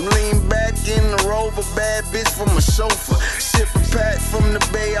coaster. Lean back in the Rover, bad bitch for my chauffeur. Ship a pack from the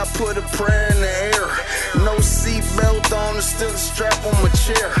bay, I put a prayer in the air. No seatbelt on, the still strap on my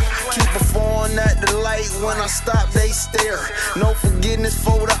chair. Keep a phone at the light, when I stop they stare. No forgiveness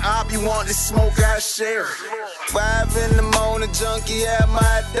for the op, you want this smoke I share. 5 in the morning, junkie at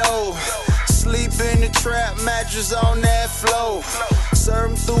my door. Sleep in the trap, mattress on that floor.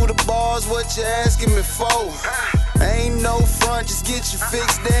 Serve 'em through the bars, what you asking me for? Ain't no front, just get you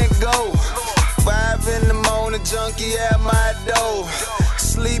fixed and go. 5 in the morning, junkie at my door.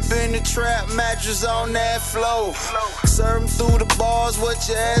 Sleep in the trap, mattress on that floor. Serve 'em through the bars, what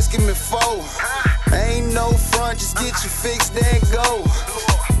you asking me for? Ain't no front, just get you fixed and go.